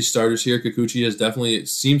both of these starters here. Kikuchi has definitely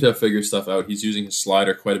seemed to have figured stuff out. He's using his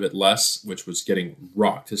slider quite a bit less, which was getting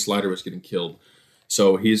rocked. His slider was getting killed.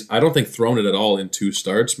 So I don't think, thrown it at all in 2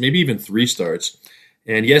 starts, maybe even 3 starts.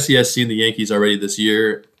 And yes, he has seen the Yankees already this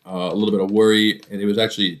year. A little bit of worry, and it was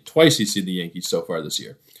actually twice he's seen the Yankees so far this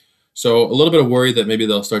year. So a little bit of worry that maybe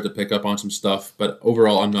they'll start to pick up on some stuff, but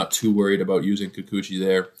overall I'm not too worried about using Kikuchi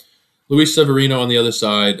there. Luis Severino on the other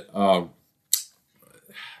side, I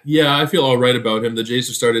feel all right about him. The Jays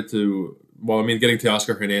have started to, getting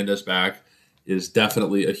Teoscar Hernandez back is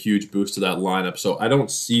definitely a huge boost to that lineup, so I don't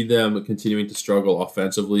see them continuing to struggle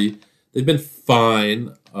offensively. They've been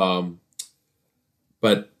fine,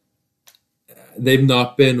 but they've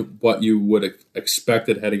not been what you would have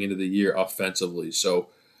expected heading into the year offensively. So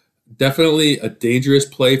definitely a dangerous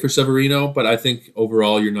play for Severino, but I think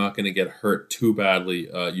overall you're not going to get hurt too badly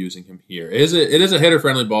using him here. It is a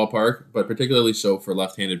hitter-friendly ballpark, but particularly so for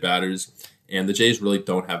left-handed batters, and the Jays really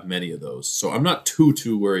don't have many of those. So I'm not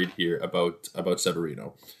too worried here about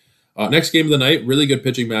Severino. Next game of the night, really good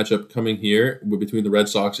pitching matchup coming here between the Red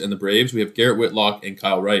Sox and the Braves. We have Garrett Whitlock and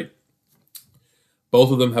Kyle Wright. Both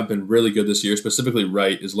of them have been really good this year. Specifically,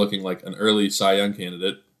 Wright is looking like an early Cy Young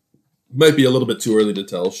candidate. Might be a little bit too early to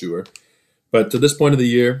tell, sure. But to this point of the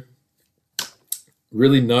year,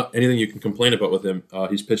 really not anything you can complain about with him.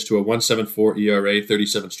 He's pitched to a 1.74 ERA,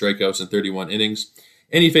 37 strikeouts, and 31 innings.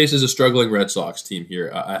 And he faces a struggling Red Sox team here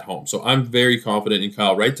at home. So I'm very confident in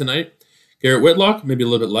Kyle Wright tonight. Garrett Whitlock, maybe a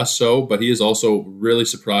little bit less so, but he is also really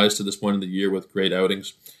surprised to this point of the year with great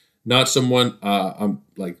outings. Not someone I'm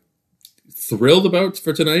thrilled about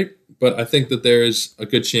for tonight, but I think that there is a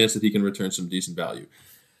good chance that he can return some decent value.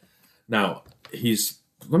 Now,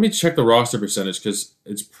 let me check the roster percentage because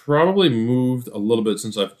it's probably moved a little bit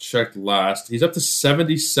since I've checked last. He's up to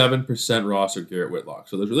 77% roster, Garrett Whitlock.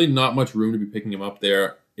 So there's really not much room to be picking him up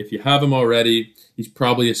there. If you have him already, he's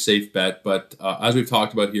probably a safe bet. But as we've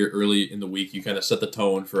talked about here early in the week, you kind of set the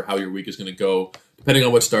tone for how your week is going to go, depending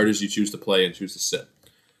on what starters you choose to play and choose to sit.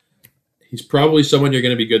 He's probably someone you're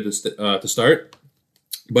going to be good to start.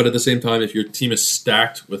 But at the same time, if your team is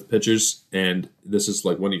stacked with pitchers and this is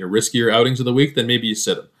like one of your riskier outings of the week, then maybe you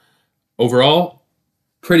sit him. Overall,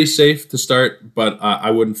 pretty safe to start, but I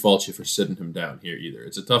wouldn't fault you for sitting him down here either.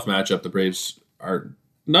 It's a tough matchup. The Braves are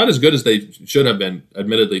not as good as they should have been,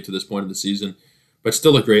 admittedly, to this point of the season, but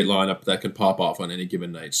still a great lineup that can pop off on any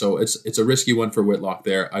given night. So it's a risky one for Whitlock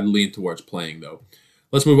there. I'd lean towards playing, though.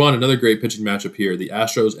 Let's move on. Another great pitching matchup here. The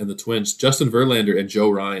Astros and the Twins. Justin Verlander and Joe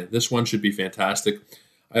Ryan. This one should be fantastic.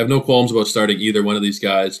 I have no qualms about starting either one of these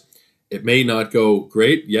guys. It may not go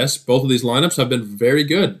great. Yes, both of these lineups have been very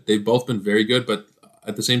good. They've both been very good, but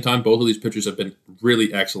at the same time, both of these pitchers have been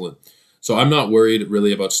really excellent. So I'm not worried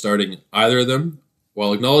really about starting either of them,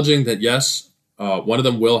 while acknowledging that, yes, One of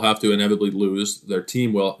them will have to inevitably lose. Their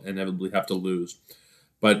team will inevitably have to lose.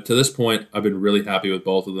 But to this point, I've been really happy with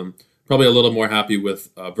both of them. Probably a little more happy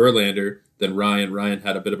with Verlander than Ryan. Ryan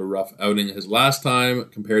had a bit of a rough outing his last time,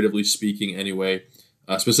 comparatively speaking anyway.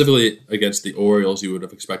 Specifically against the Orioles, you would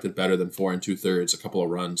have expected better than 4 2/3, a couple of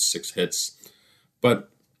runs, 6 hits. But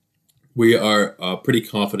we are pretty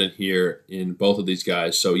confident here in both of these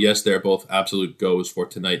guys. So yes, they're both absolute goes for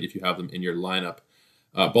tonight if you have them in your lineup.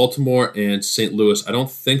 Baltimore and St. Louis, I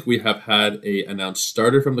don't think we have had a announced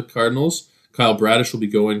starter from the Cardinals. Kyle Bradish will be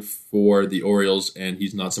going for the Orioles, and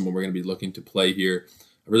he's not someone we're going to be looking to play here.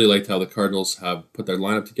 I really liked how the Cardinals have put their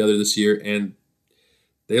lineup together this year, and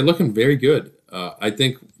they're looking very good. I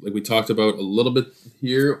think, like we talked about a little bit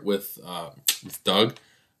here with Doug,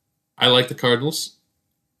 I like the Cardinals.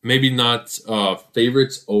 Maybe not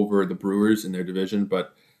favorites over the Brewers in their division,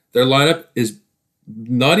 but their lineup is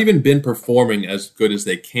not even been performing as good as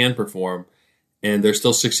they can perform, and they're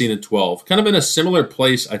still 16-12. Kind of in a similar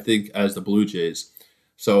place, I think, as the Blue Jays.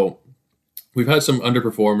 So we've had some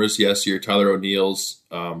underperformers. Yes, your Tyler O'Neill's,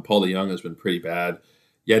 Paul DeYoung has been pretty bad.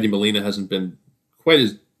 Yadi Molina hasn't been quite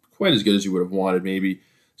as good as you would have wanted, maybe.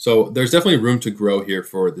 So there's definitely room to grow here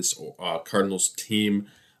for this Cardinals team.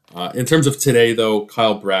 In terms of today, though,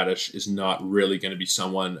 Kyle Bradish is not really going to be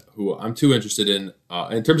someone who I'm too interested in.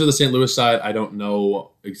 In terms of the St. Louis side, I don't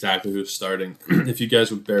know exactly who's starting. If you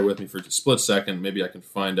guys would bear with me for a split second, maybe I can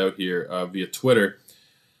find out here via Twitter.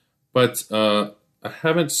 But I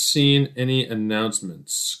haven't seen any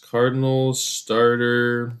announcements. Cardinals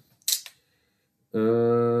starter.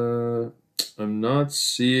 I'm not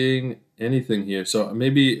seeing anything here. So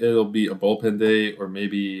maybe it'll be a bullpen day, or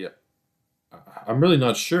maybe I'm really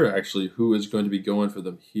not sure, actually, who is going to be going for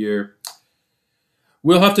them here.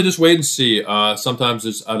 We'll have to just wait and see. Sometimes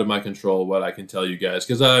it's out of my control what I can tell you guys,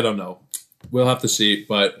 because I don't know. We'll have to see,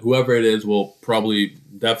 but whoever it is will probably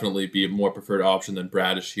definitely be a more preferred option than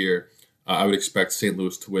Bradish here. I would expect St.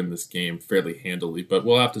 Louis to win this game fairly handily, but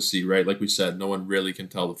we'll have to see, right? Like we said, no one really can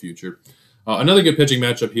tell the future. Another good pitching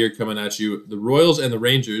matchup here coming at you. The Royals and the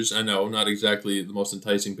Rangers, I know, not exactly the most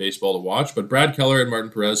enticing baseball to watch, but Brad Keller and Martin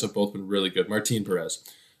Perez have both been really good. Martin Perez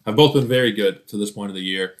have both been very good to this point of the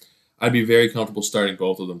year. I'd be very comfortable starting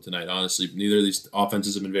both of them tonight, honestly. Neither of these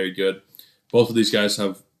offenses have been very good. Both of these guys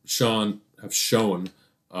have shown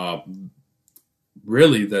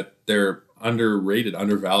really that they're underrated,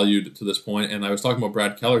 undervalued to this point. And I was talking about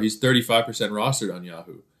Brad Keller. He's 35% rostered on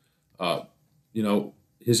Yahoo.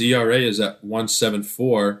 His ERA is at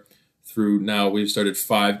 1.74 through now. We've started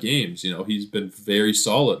 5 games. He's been very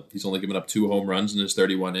solid. He's only given up 2 home runs in his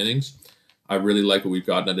 31 innings. I really like what we've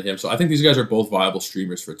gotten out of him. So I think these guys are both viable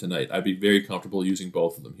streamers for tonight. I'd be very comfortable using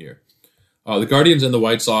both of them here. The Guardians and the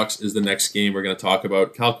White Sox is the next game we're going to talk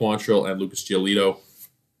about. Cal Quantrill and Lucas Giolito.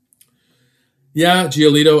 Yeah,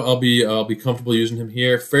 Giolito, I'll be comfortable using him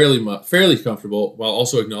here, fairly comfortable, while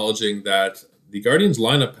also acknowledging that the Guardians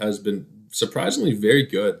lineup has been surprisingly very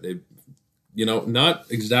good. They've, not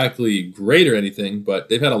exactly great or anything, but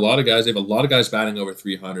they've had a lot of guys. They have a lot of guys batting over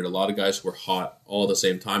 300, a lot of guys who are hot all at the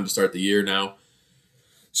same time to start the year now.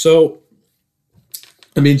 So,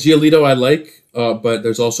 Giolito I like, but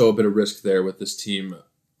there's also a bit of risk there with this team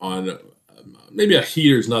on maybe a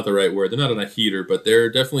heater is not the right word. They're not on a heater, but they're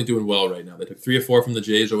definitely doing well right now. They took 3 or 4 from the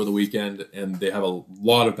Jays over the weekend, and they have a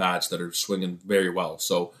lot of bats that are swinging very well.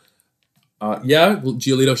 So,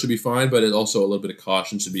 Giolito should be fine, but also a little bit of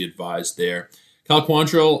caution should be advised there. Cal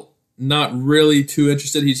Quantrill, not really too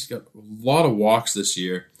interested. He's got a lot of walks this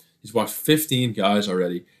year. He's walked 15 guys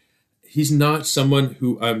already. He's not someone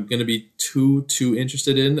who I'm going to be too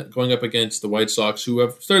interested in going up against the White Sox, who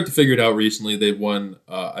have started to figure it out recently. They've won,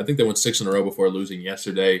 I think they won 6 in a row before losing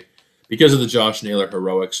yesterday because of the Josh Naylor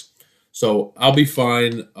heroics. So I'll be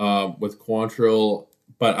fine with Quantrill,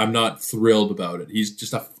 but I'm not thrilled about it.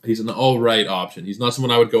 He's an all right option. He's not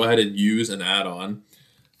someone I would go ahead and use and add on,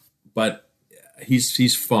 but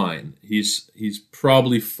he's fine. He's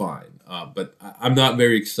probably fine, but I'm not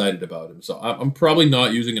very excited about him. So I'm probably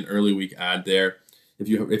not using an early week ad there. If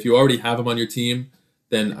you already have him on your team,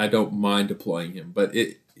 then I don't mind deploying him. But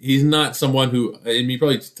he's not someone who, and you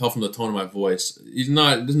probably tell from the tone of my voice,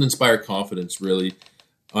 doesn't inspire confidence really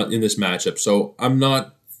in this matchup. So I'm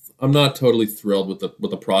not totally thrilled with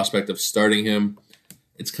the prospect of starting him.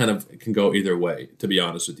 It can go either way, to be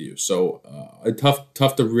honest with you. So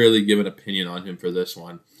tough to really give an opinion on him for this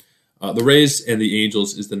one. The Rays and the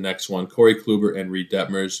Angels is the next one. Corey Kluber and Reid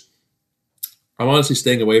Detmers. I'm honestly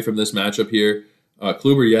staying away from this matchup here.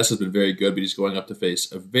 Kluber, yes, has been very good, but he's going up to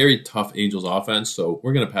face a very tough Angels offense, so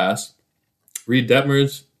we're going to pass. Reid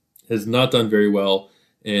Detmers has not done very well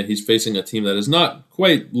and he's facing a team that has not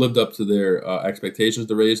quite lived up to their expectations.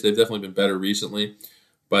 The Rays, they've definitely been better recently,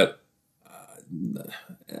 but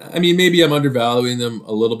I mean, maybe I'm undervaluing them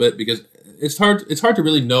a little bit because it's hard to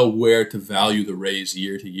really know where to value the Rays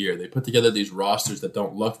year to year. They put together these rosters that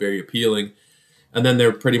don't look very appealing, and then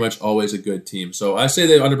they're pretty much always a good team. So I say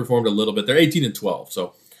they've underperformed a little bit. They're 18-12,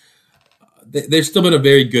 so they've still been a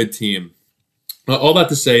very good team. All that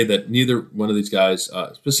to say that neither one of these guys,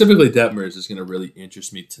 specifically Detmers, is going to really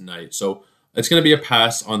interest me tonight. So it's going to be a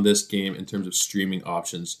pass on this game in terms of streaming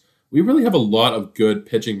options. We really have a lot of good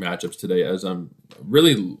pitching matchups today. As I'm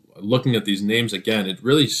really looking at these names again, it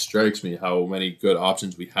really strikes me how many good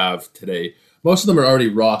options we have today. Most of them are already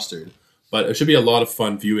rostered, but it should be a lot of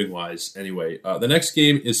fun viewing-wise anyway. The next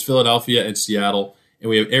game is Philadelphia and Seattle, and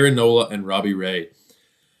we have Aaron Nola and Robbie Ray.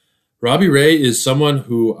 Robbie Ray is someone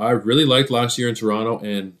who I really liked last year in Toronto,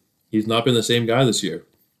 and he's not been the same guy this year.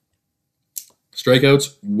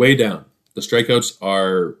 Strikeouts, way down. The strikeouts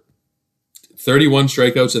are 31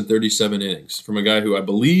 strikeouts in 37 innings from a guy who I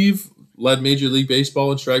believe led Major League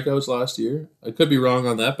Baseball in strikeouts last year. I could be wrong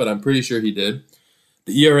on that, but I'm pretty sure he did.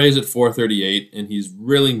 The ERA is at 4.38, and he's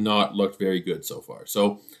really not looked very good so far.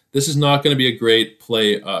 So this is not going to be a great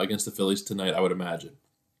play against the Phillies tonight, I would imagine.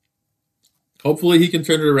 Hopefully he can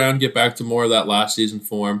turn it around, get back to more of that last season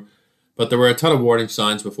form. But there were a ton of warning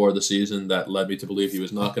signs before the season that led me to believe he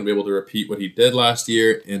was not going to be able to repeat what he did last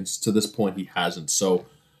year, and to this point he hasn't. So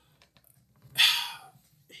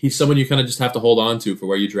he's someone you kind of just have to hold on to for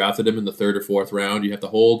where you drafted him in the third or fourth round. You have to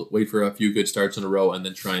hold, wait for a few good starts in a row, and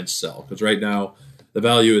then try and sell. Because right now, the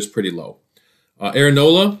value is pretty low. Aaron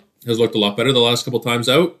Nola has looked a lot better the last couple times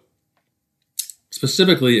out.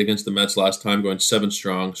 Specifically against the Mets last time, going 7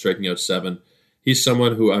 strong, striking out 7. He's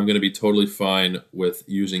someone who I'm going to be totally fine with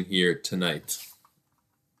using here tonight.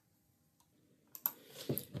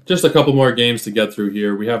 Just a couple more games to get through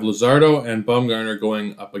here. We have Luzardo and Bumgarner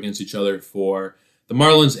going up against each other for the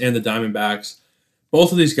Marlins and the Diamondbacks.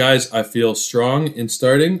 Both of these guys I feel strong in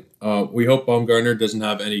starting. We hope Bumgarner doesn't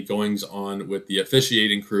have any goings on with the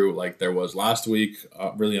officiating crew like there was last week.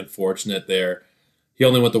 Really unfortunate there. He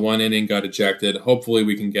only went the 1 inning, got ejected. Hopefully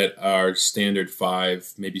we can get our standard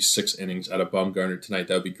 5, maybe 6 innings out of Bumgarner tonight.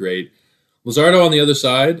 That would be great. Luzardo on the other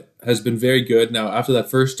side has been very good. Now, after that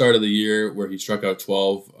first start of the year where he struck out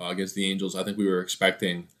 12 against the Angels, I think we were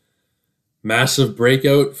expecting massive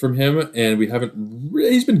breakout from him, and we haven't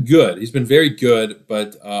really, he's been good. He's been very good,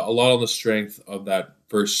 but a lot on the strength of that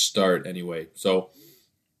first start anyway. So,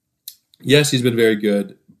 yes, he's been very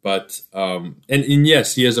good, but, and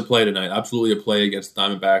yes, he is a play tonight. Absolutely a play against the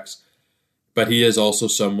Diamondbacks, but he is also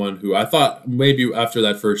someone who I thought maybe after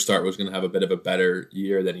that first start was going to have a bit of a better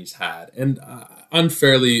year than he's had. And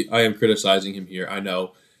unfairly, I am criticizing him here, I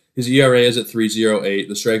know. His ERA is at 3.08.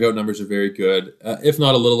 The strikeout numbers are very good, if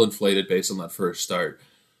not a little inflated based on that first start.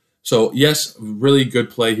 So, yes, really good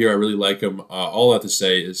play here. I really like him. All that to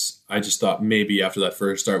say is I just thought maybe after that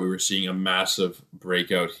first start we were seeing a massive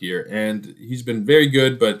breakout here. And he's been very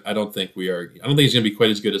good, but I don't think he's going to be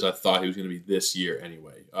quite as good as I thought he was going to be this year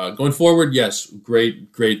anyway. Going forward, yes,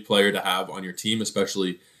 great player to have on your team,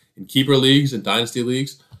 especially in keeper leagues and dynasty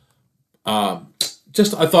leagues. I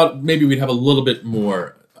thought maybe we'd have a little bit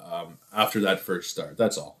more after that first start.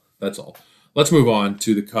 That's all. Let's move on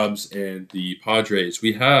to the Cubs and the Padres.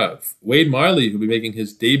 We have Wade Miley, who'll be making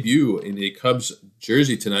his debut in a Cubs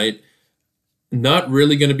jersey tonight. Not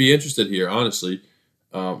really going to be interested here, honestly.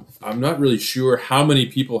 I'm not really sure how many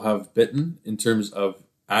people have bitten in terms of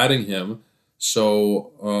adding him.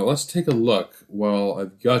 So let's take a look while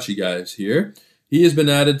I've got you guys here. He has been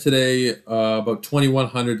added today. About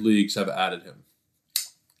 2,100 leagues have added him.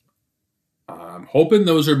 I'm hoping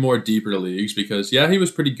those are more deeper leagues because, yeah, he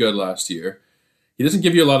was pretty good last year. He doesn't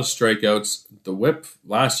give you a lot of strikeouts. The whip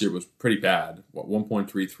last year was pretty bad,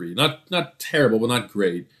 1.33. Not terrible, but not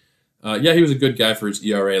great. Yeah, he was a good guy for his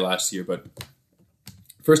ERA last year, but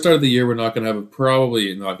first start of the year, we're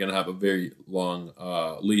probably not going to have a very long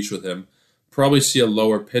leash with him. Probably see a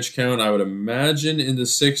lower pitch count, I would imagine, in the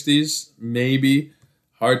 60s, maybe.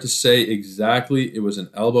 Hard to say exactly. It was an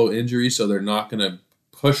elbow injury, so they're not going to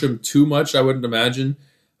push him too much, I wouldn't imagine.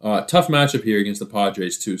 Tough matchup here against the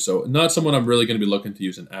Padres, too. So not someone I'm really going to be looking to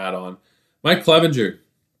use an add-on. Mike Clevinger.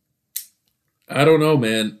 I don't know,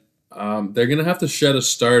 man. They're going to have to shed a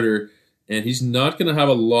starter, and he's not going to have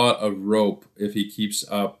a lot of rope if he keeps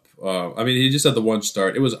up. He just had the one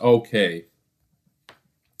start. It was okay.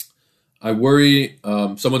 I worry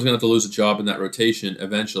someone's going to have to lose a job in that rotation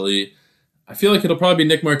eventually. I feel like it'll probably be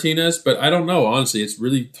Nick Martinez, but I don't know. Honestly, it's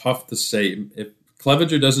really tough to say. If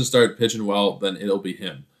Clevinger doesn't start pitching well, then it'll be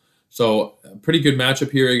him. So a pretty good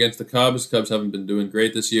matchup here against the Cubs. Cubs haven't been doing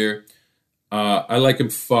great this year. I like him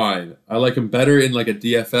fine. I like him better in like a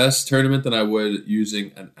DFS tournament than I would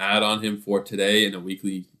using an ad on him for today in a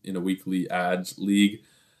weekly ads league,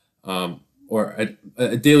 or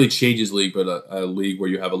a daily changes league, but a league where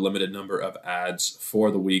you have a limited number of ads for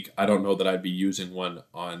the week. I don't know that I'd be using one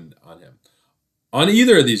on him. On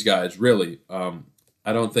either of these guys, really.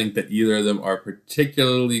 I don't think that either of them are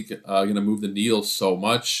particularly going to move the needle so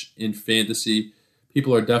much in fantasy.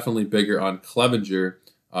 People are definitely bigger on Clevenger.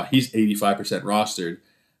 He's 85% rostered,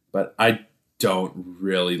 but I don't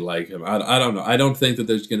really like him. I don't know. I don't think that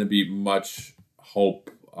there's going to be much hope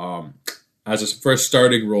as a first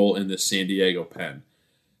starting role in this San Diego pen.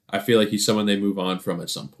 I feel like he's someone they move on from at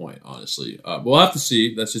some point, honestly. We'll have to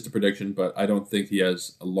see. That's just a prediction, but I don't think he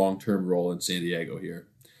has a long-term role in San Diego here.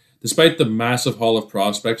 Despite the massive haul of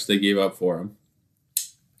prospects they gave up for him,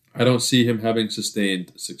 I don't see him having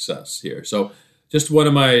sustained success here. So just one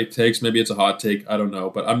of my takes. Maybe it's a hot take. I don't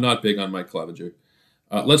know, but I'm not big on Mike Clevenger.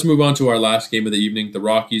 Let's move on to our last game of the evening, the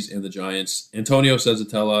Rockies and the Giants. Antonio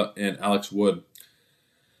Senzatella and Alex Wood.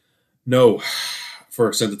 No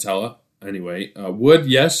for Senzatella. Anyway, Wood,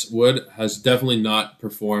 yes, Wood has definitely not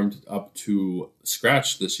performed up to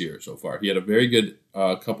scratch this year so far. He had a very good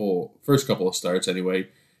first couple of starts anyway,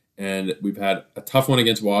 and we've had a tough one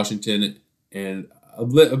against Washington and a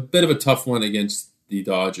bit of a tough one against the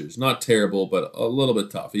Dodgers. Not terrible, but a little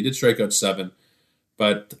bit tough. He did strike out 7,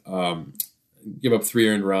 but give up 3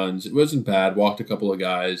 earned runs. It wasn't bad. Walked a couple of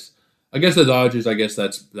guys. Against the Dodgers, I guess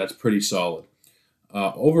that's pretty solid.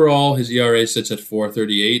 Overall, his ERA sits at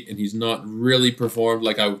 4.38, and he's not really performed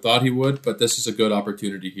like I thought he would, but this is a good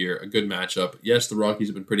opportunity here, a good matchup. Yes, the Rockies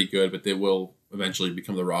have been pretty good, but they will eventually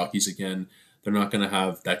become the Rockies again. They're not going to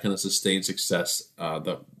have that kind of sustained success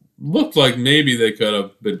that looked like maybe they could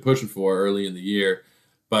have been pushing for early in the year.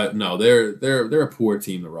 But no, they're a poor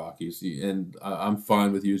team, the Rockies, and I'm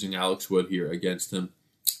fine with using Alex Wood here against them.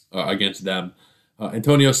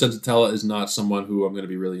 Antonio Senzatella is not someone who I'm going to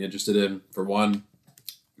be really interested in. For one,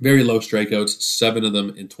 very low strikeouts, 7 of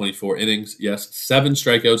them in 24 innings. Yes, 7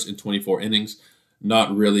 strikeouts in 24 innings.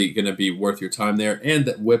 Not really going to be worth your time there. And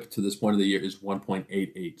that whip to this point of the year is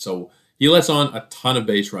 1.88. So he lets on a ton of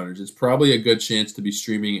base runners. It's probably a good chance to be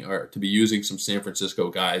streaming or to be using some San Francisco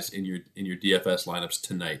guys in your DFS lineups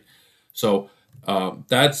tonight. So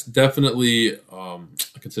that's definitely a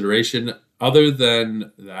consideration. Other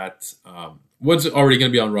than that, Wood's already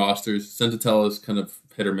going to be on rosters. Senzatella is kind of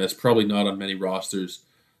hit or miss, probably not on many rosters.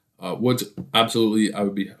 Woods, absolutely, I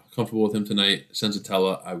would be comfortable with him tonight.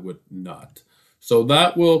 Senzatella, I would not. So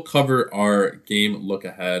that will cover our game look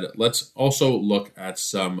ahead. Let's also look at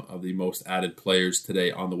some of the most added players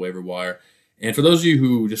today on the waiver wire. And for those of you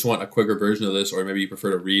who just want a quicker version of this, or maybe you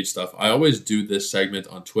prefer to read stuff, I always do this segment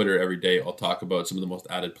on Twitter every day. I'll talk about some of the most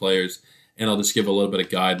added players, and I'll just give a little bit of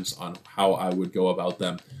guidance on how I would go about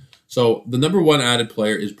them. So the number 1 added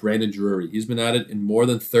player is Brandon Drury. He's been added in more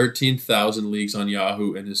than 13,000 leagues on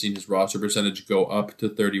Yahoo and has seen his roster percentage go up to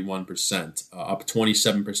 31%, up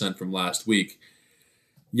 27% from last week.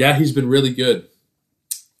 Yeah, he's been really good.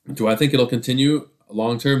 Do I think it'll continue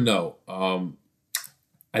long term? No.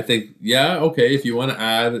 I think, yeah, okay, if you want to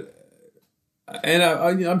add, and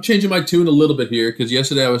I'm changing my tune a little bit here because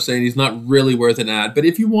yesterday I was saying he's not really worth an ad, but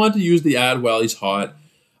if you want to use the ad while he's hot,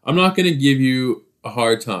 I'm not going to give you a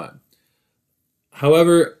hard time.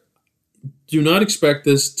 However, do not expect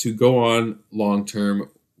this to go on long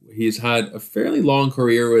term. He's had a fairly long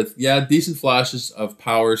career with, decent flashes of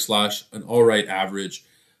power / an all right average.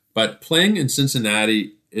 But playing in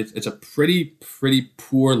Cincinnati, it's a pretty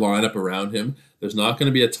poor lineup around him. There's not going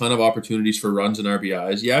to be a ton of opportunities for runs and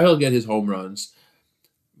RBIs. Yeah, he'll get his home runs.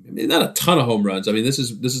 I mean, not a ton of home runs. I mean, this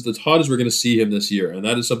is as hot as we're going to see him this year, and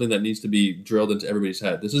that is something that needs to be drilled into everybody's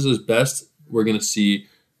head. This is his best we're going to see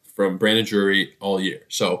from Brandon Drury all year.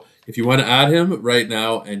 So if you want to add him right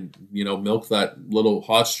now and milk that little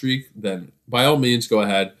hot streak, then by all means go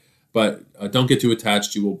ahead. But don't get too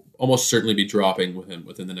attached. You will almost certainly be dropping with him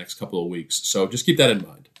within the next couple of weeks. So just keep that in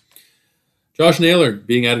mind. Josh Naylor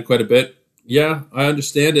being added quite a bit. Yeah, I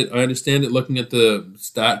understand it. Looking at the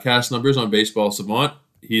StatCast numbers on Baseball Savant,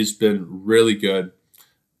 he's been really good.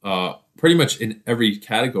 Pretty much in every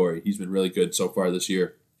category, he's been really good so far this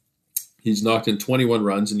year. He's knocked in 21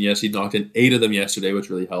 runs, and yes, he knocked in 8 of them yesterday,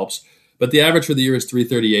 which really helps. But the average for the year is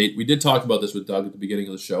 338. We did talk about this with Doug at the beginning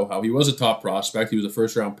of the show, how he was a top prospect. He was a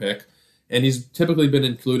first-round pick, and he's typically been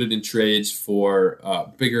included in trades for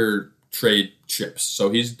bigger trade chips.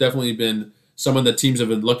 So he's definitely been someone that teams have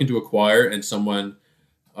been looking to acquire and someone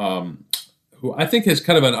who I think has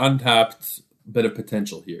kind of an untapped bit of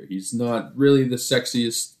potential here. He's not really the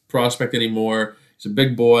sexiest prospect anymore. He's a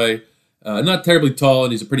big boy, not terribly tall,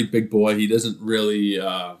 and he's a pretty big boy. He doesn't really,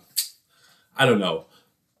 I don't know.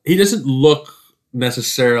 He doesn't look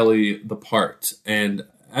necessarily the part. And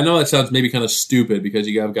I know that sounds maybe kind of stupid because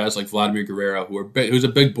you have guys like Vladimir Guerrero, who's a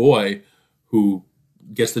big boy who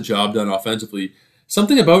gets the job done offensively.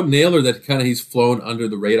 Something about Naylor that he's flown under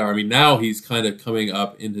the radar. I mean, now he's kind of coming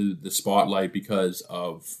up into the spotlight because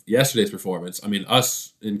of yesterday's performance. I mean,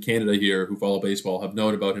 us in Canada here who follow baseball have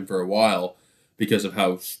known about him for a while because of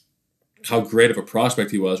how great of a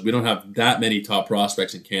prospect he was. We don't have that many top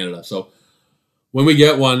prospects in Canada. So when we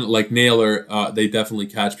get one like Naylor, they definitely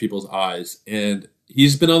catch people's eyes. And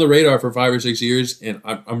he's been on the radar for 5 or 6 years, and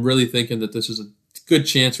I'm really thinking that this is a good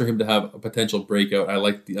chance for him to have a potential breakout. I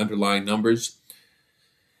like the underlying numbers.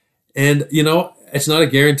 And, it's not a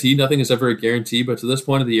guarantee. Nothing is ever a guarantee. But to this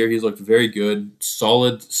point of the year, he's looked very good.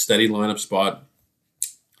 Solid, steady lineup spot.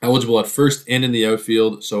 Eligible at first and in the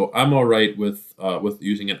outfield. So I'm all right with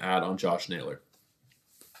using an ad on Josh Naylor.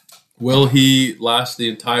 Will he last the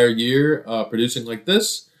entire year producing like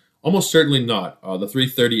this? Almost certainly not. The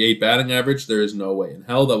 .338 batting average, there is no way in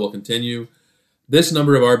hell that will continue. This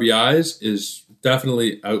number of RBIs is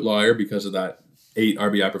definitely outlier because of that 8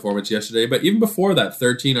 RBI performance yesterday. But even before that,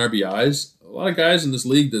 13 RBIs. A lot of guys in this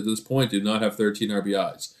league at this point do not have 13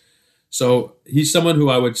 RBIs. So he's someone who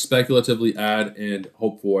I would speculatively add and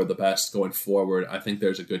hope for the best going forward. I think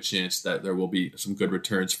there's a good chance that there will be some good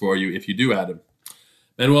returns for you if you do add him.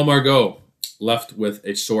 Manuel Margot left with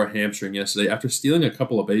a sore hamstring yesterday after stealing a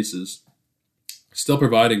couple of bases, still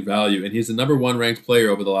providing value. And he's the number 1 ranked player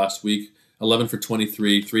over the last week, 11 for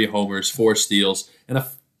 23, 3 homers, 4 steals, and a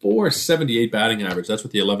 .478 batting average. That's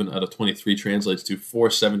what the 11 out of 23 translates to,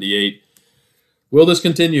 .478. Will this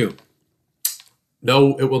continue?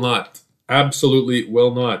 No, it will not. Absolutely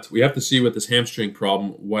will not. We have to see with this hamstring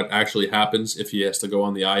problem what actually happens, if he has to go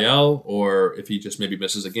on the IL or if he just maybe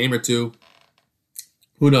misses a game or two.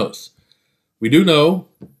 Who knows? We do know,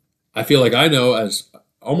 I feel like I know as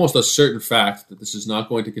almost a certain fact that this is not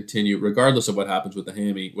going to continue regardless of what happens with the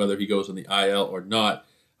hammy, whether he goes on the IL or not.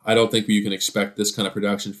 I don't think you can expect this kind of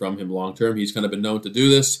production from him long term. He's kind of been known to do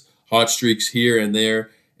this, hot streaks here and there,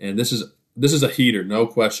 and this is a heater, no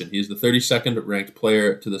question. He's the 32nd ranked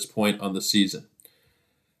player to this point on the season.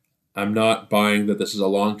 I'm not buying that this is a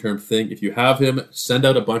long-term thing. If you have him, send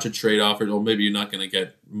out a bunch of trade offers. Or maybe you're not going to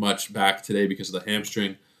get much back today because of the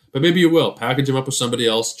hamstring, but maybe you will. Package him up with somebody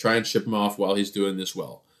else. Try and ship him off while he's doing this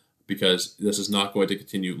well, because this is not going to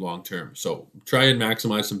continue long-term. So try and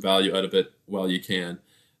maximize some value out of it while you can.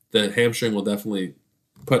 The hamstring will definitely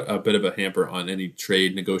put a bit of a hamper on any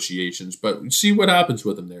trade negotiations, but see what happens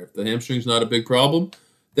with him there. If the hamstring's not a big problem,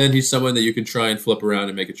 then he's someone that you can try and flip around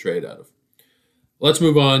and make a trade out of. Let's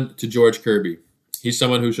move on to George Kirby. He's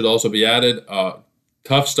someone who should also be added.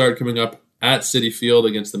 Tough start coming up at Citi Field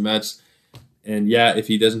against the Mets. And yeah, if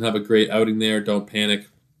he doesn't have a great outing there, don't panic.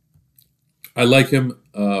 I like him.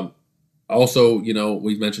 Also,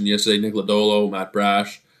 we mentioned yesterday, Nick Lodolo, Matt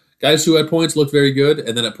Brash. Guys who at points looked very good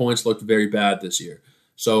and then at points looked very bad this year.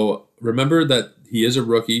 So remember that he is a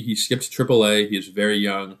rookie. He skipped AAA. He is very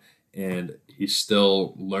young, and he's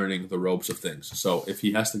still learning the ropes of things. So if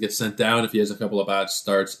he has to get sent down, if he has a couple of bad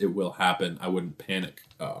starts, it will happen. I wouldn't panic.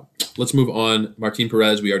 Let's move on. Martin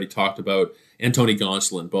Perez, we already talked about, and Tony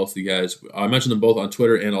Gonsolin, both of the guys. I mentioned them both on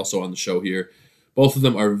Twitter and also on the show here. Both of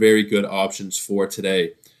them are very good options for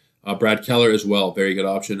today. Brad Keller as well, very good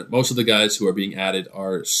option. Most of the guys who are being added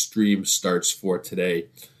are stream starts for today.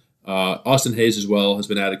 Austin Hayes as well has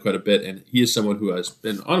been added quite a bit, and he is someone who has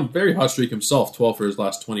been on a very hot streak himself, 12 for his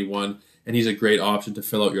last 21, and he's a great option to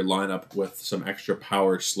fill out your lineup with some extra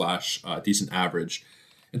power / decent average.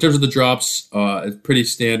 In terms of the drops, it's pretty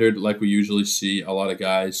standard, like we usually see. A lot of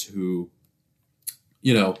guys who,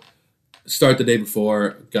 start the day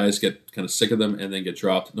before, guys get kind of sick of them and then get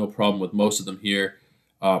dropped. No problem with most of them here.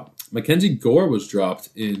 Mackenzie Gore was dropped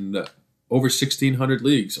in over 1,600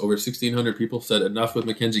 leagues. Over 1,600 people said enough with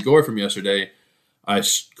Mackenzie Gore from yesterday. I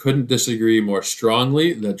couldn't disagree more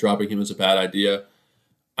strongly that dropping him is a bad idea.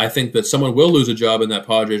 I think that someone will lose a job in that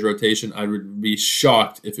Padres rotation. I would be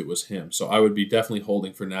shocked if it was him. So I would be definitely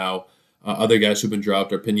holding for now. Other guys who've been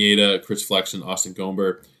dropped are Pineda, Chris Flexen, Austin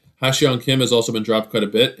Gomber. Ha-Seong Kim has also been dropped quite a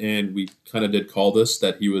bit, and we kind of did call this,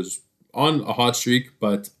 that he was on a hot streak,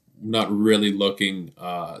 but not really looking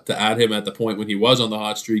to add him at the point when he was on the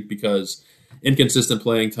hot streak because inconsistent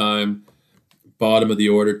playing time, bottom of the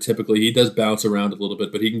order. Typically, he does bounce around a little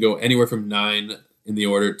bit, but he can go anywhere from 9 in the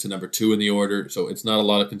order to number 2 in the order, so it's not a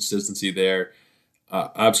lot of consistency there.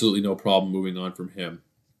 Absolutely no problem moving on from him.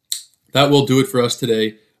 That will do it for us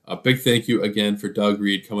today. A big thank you again for Doug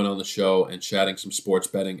Reid coming on the show and chatting some sports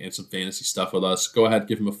betting and some fantasy stuff with us. Go ahead,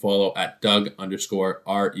 give him a follow at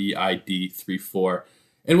Doug_REID34.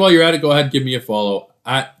 And while you're at it, go ahead and give me a follow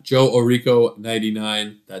at Joe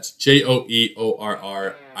Orico99. That's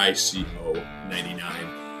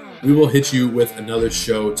JOEORRICO99. We will hit you with another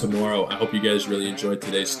show tomorrow. I hope you guys really enjoyed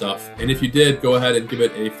today's stuff. And if you did, go ahead and give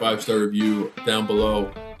it a 5-star review down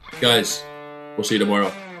below. Guys, we'll see you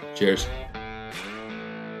tomorrow. Cheers.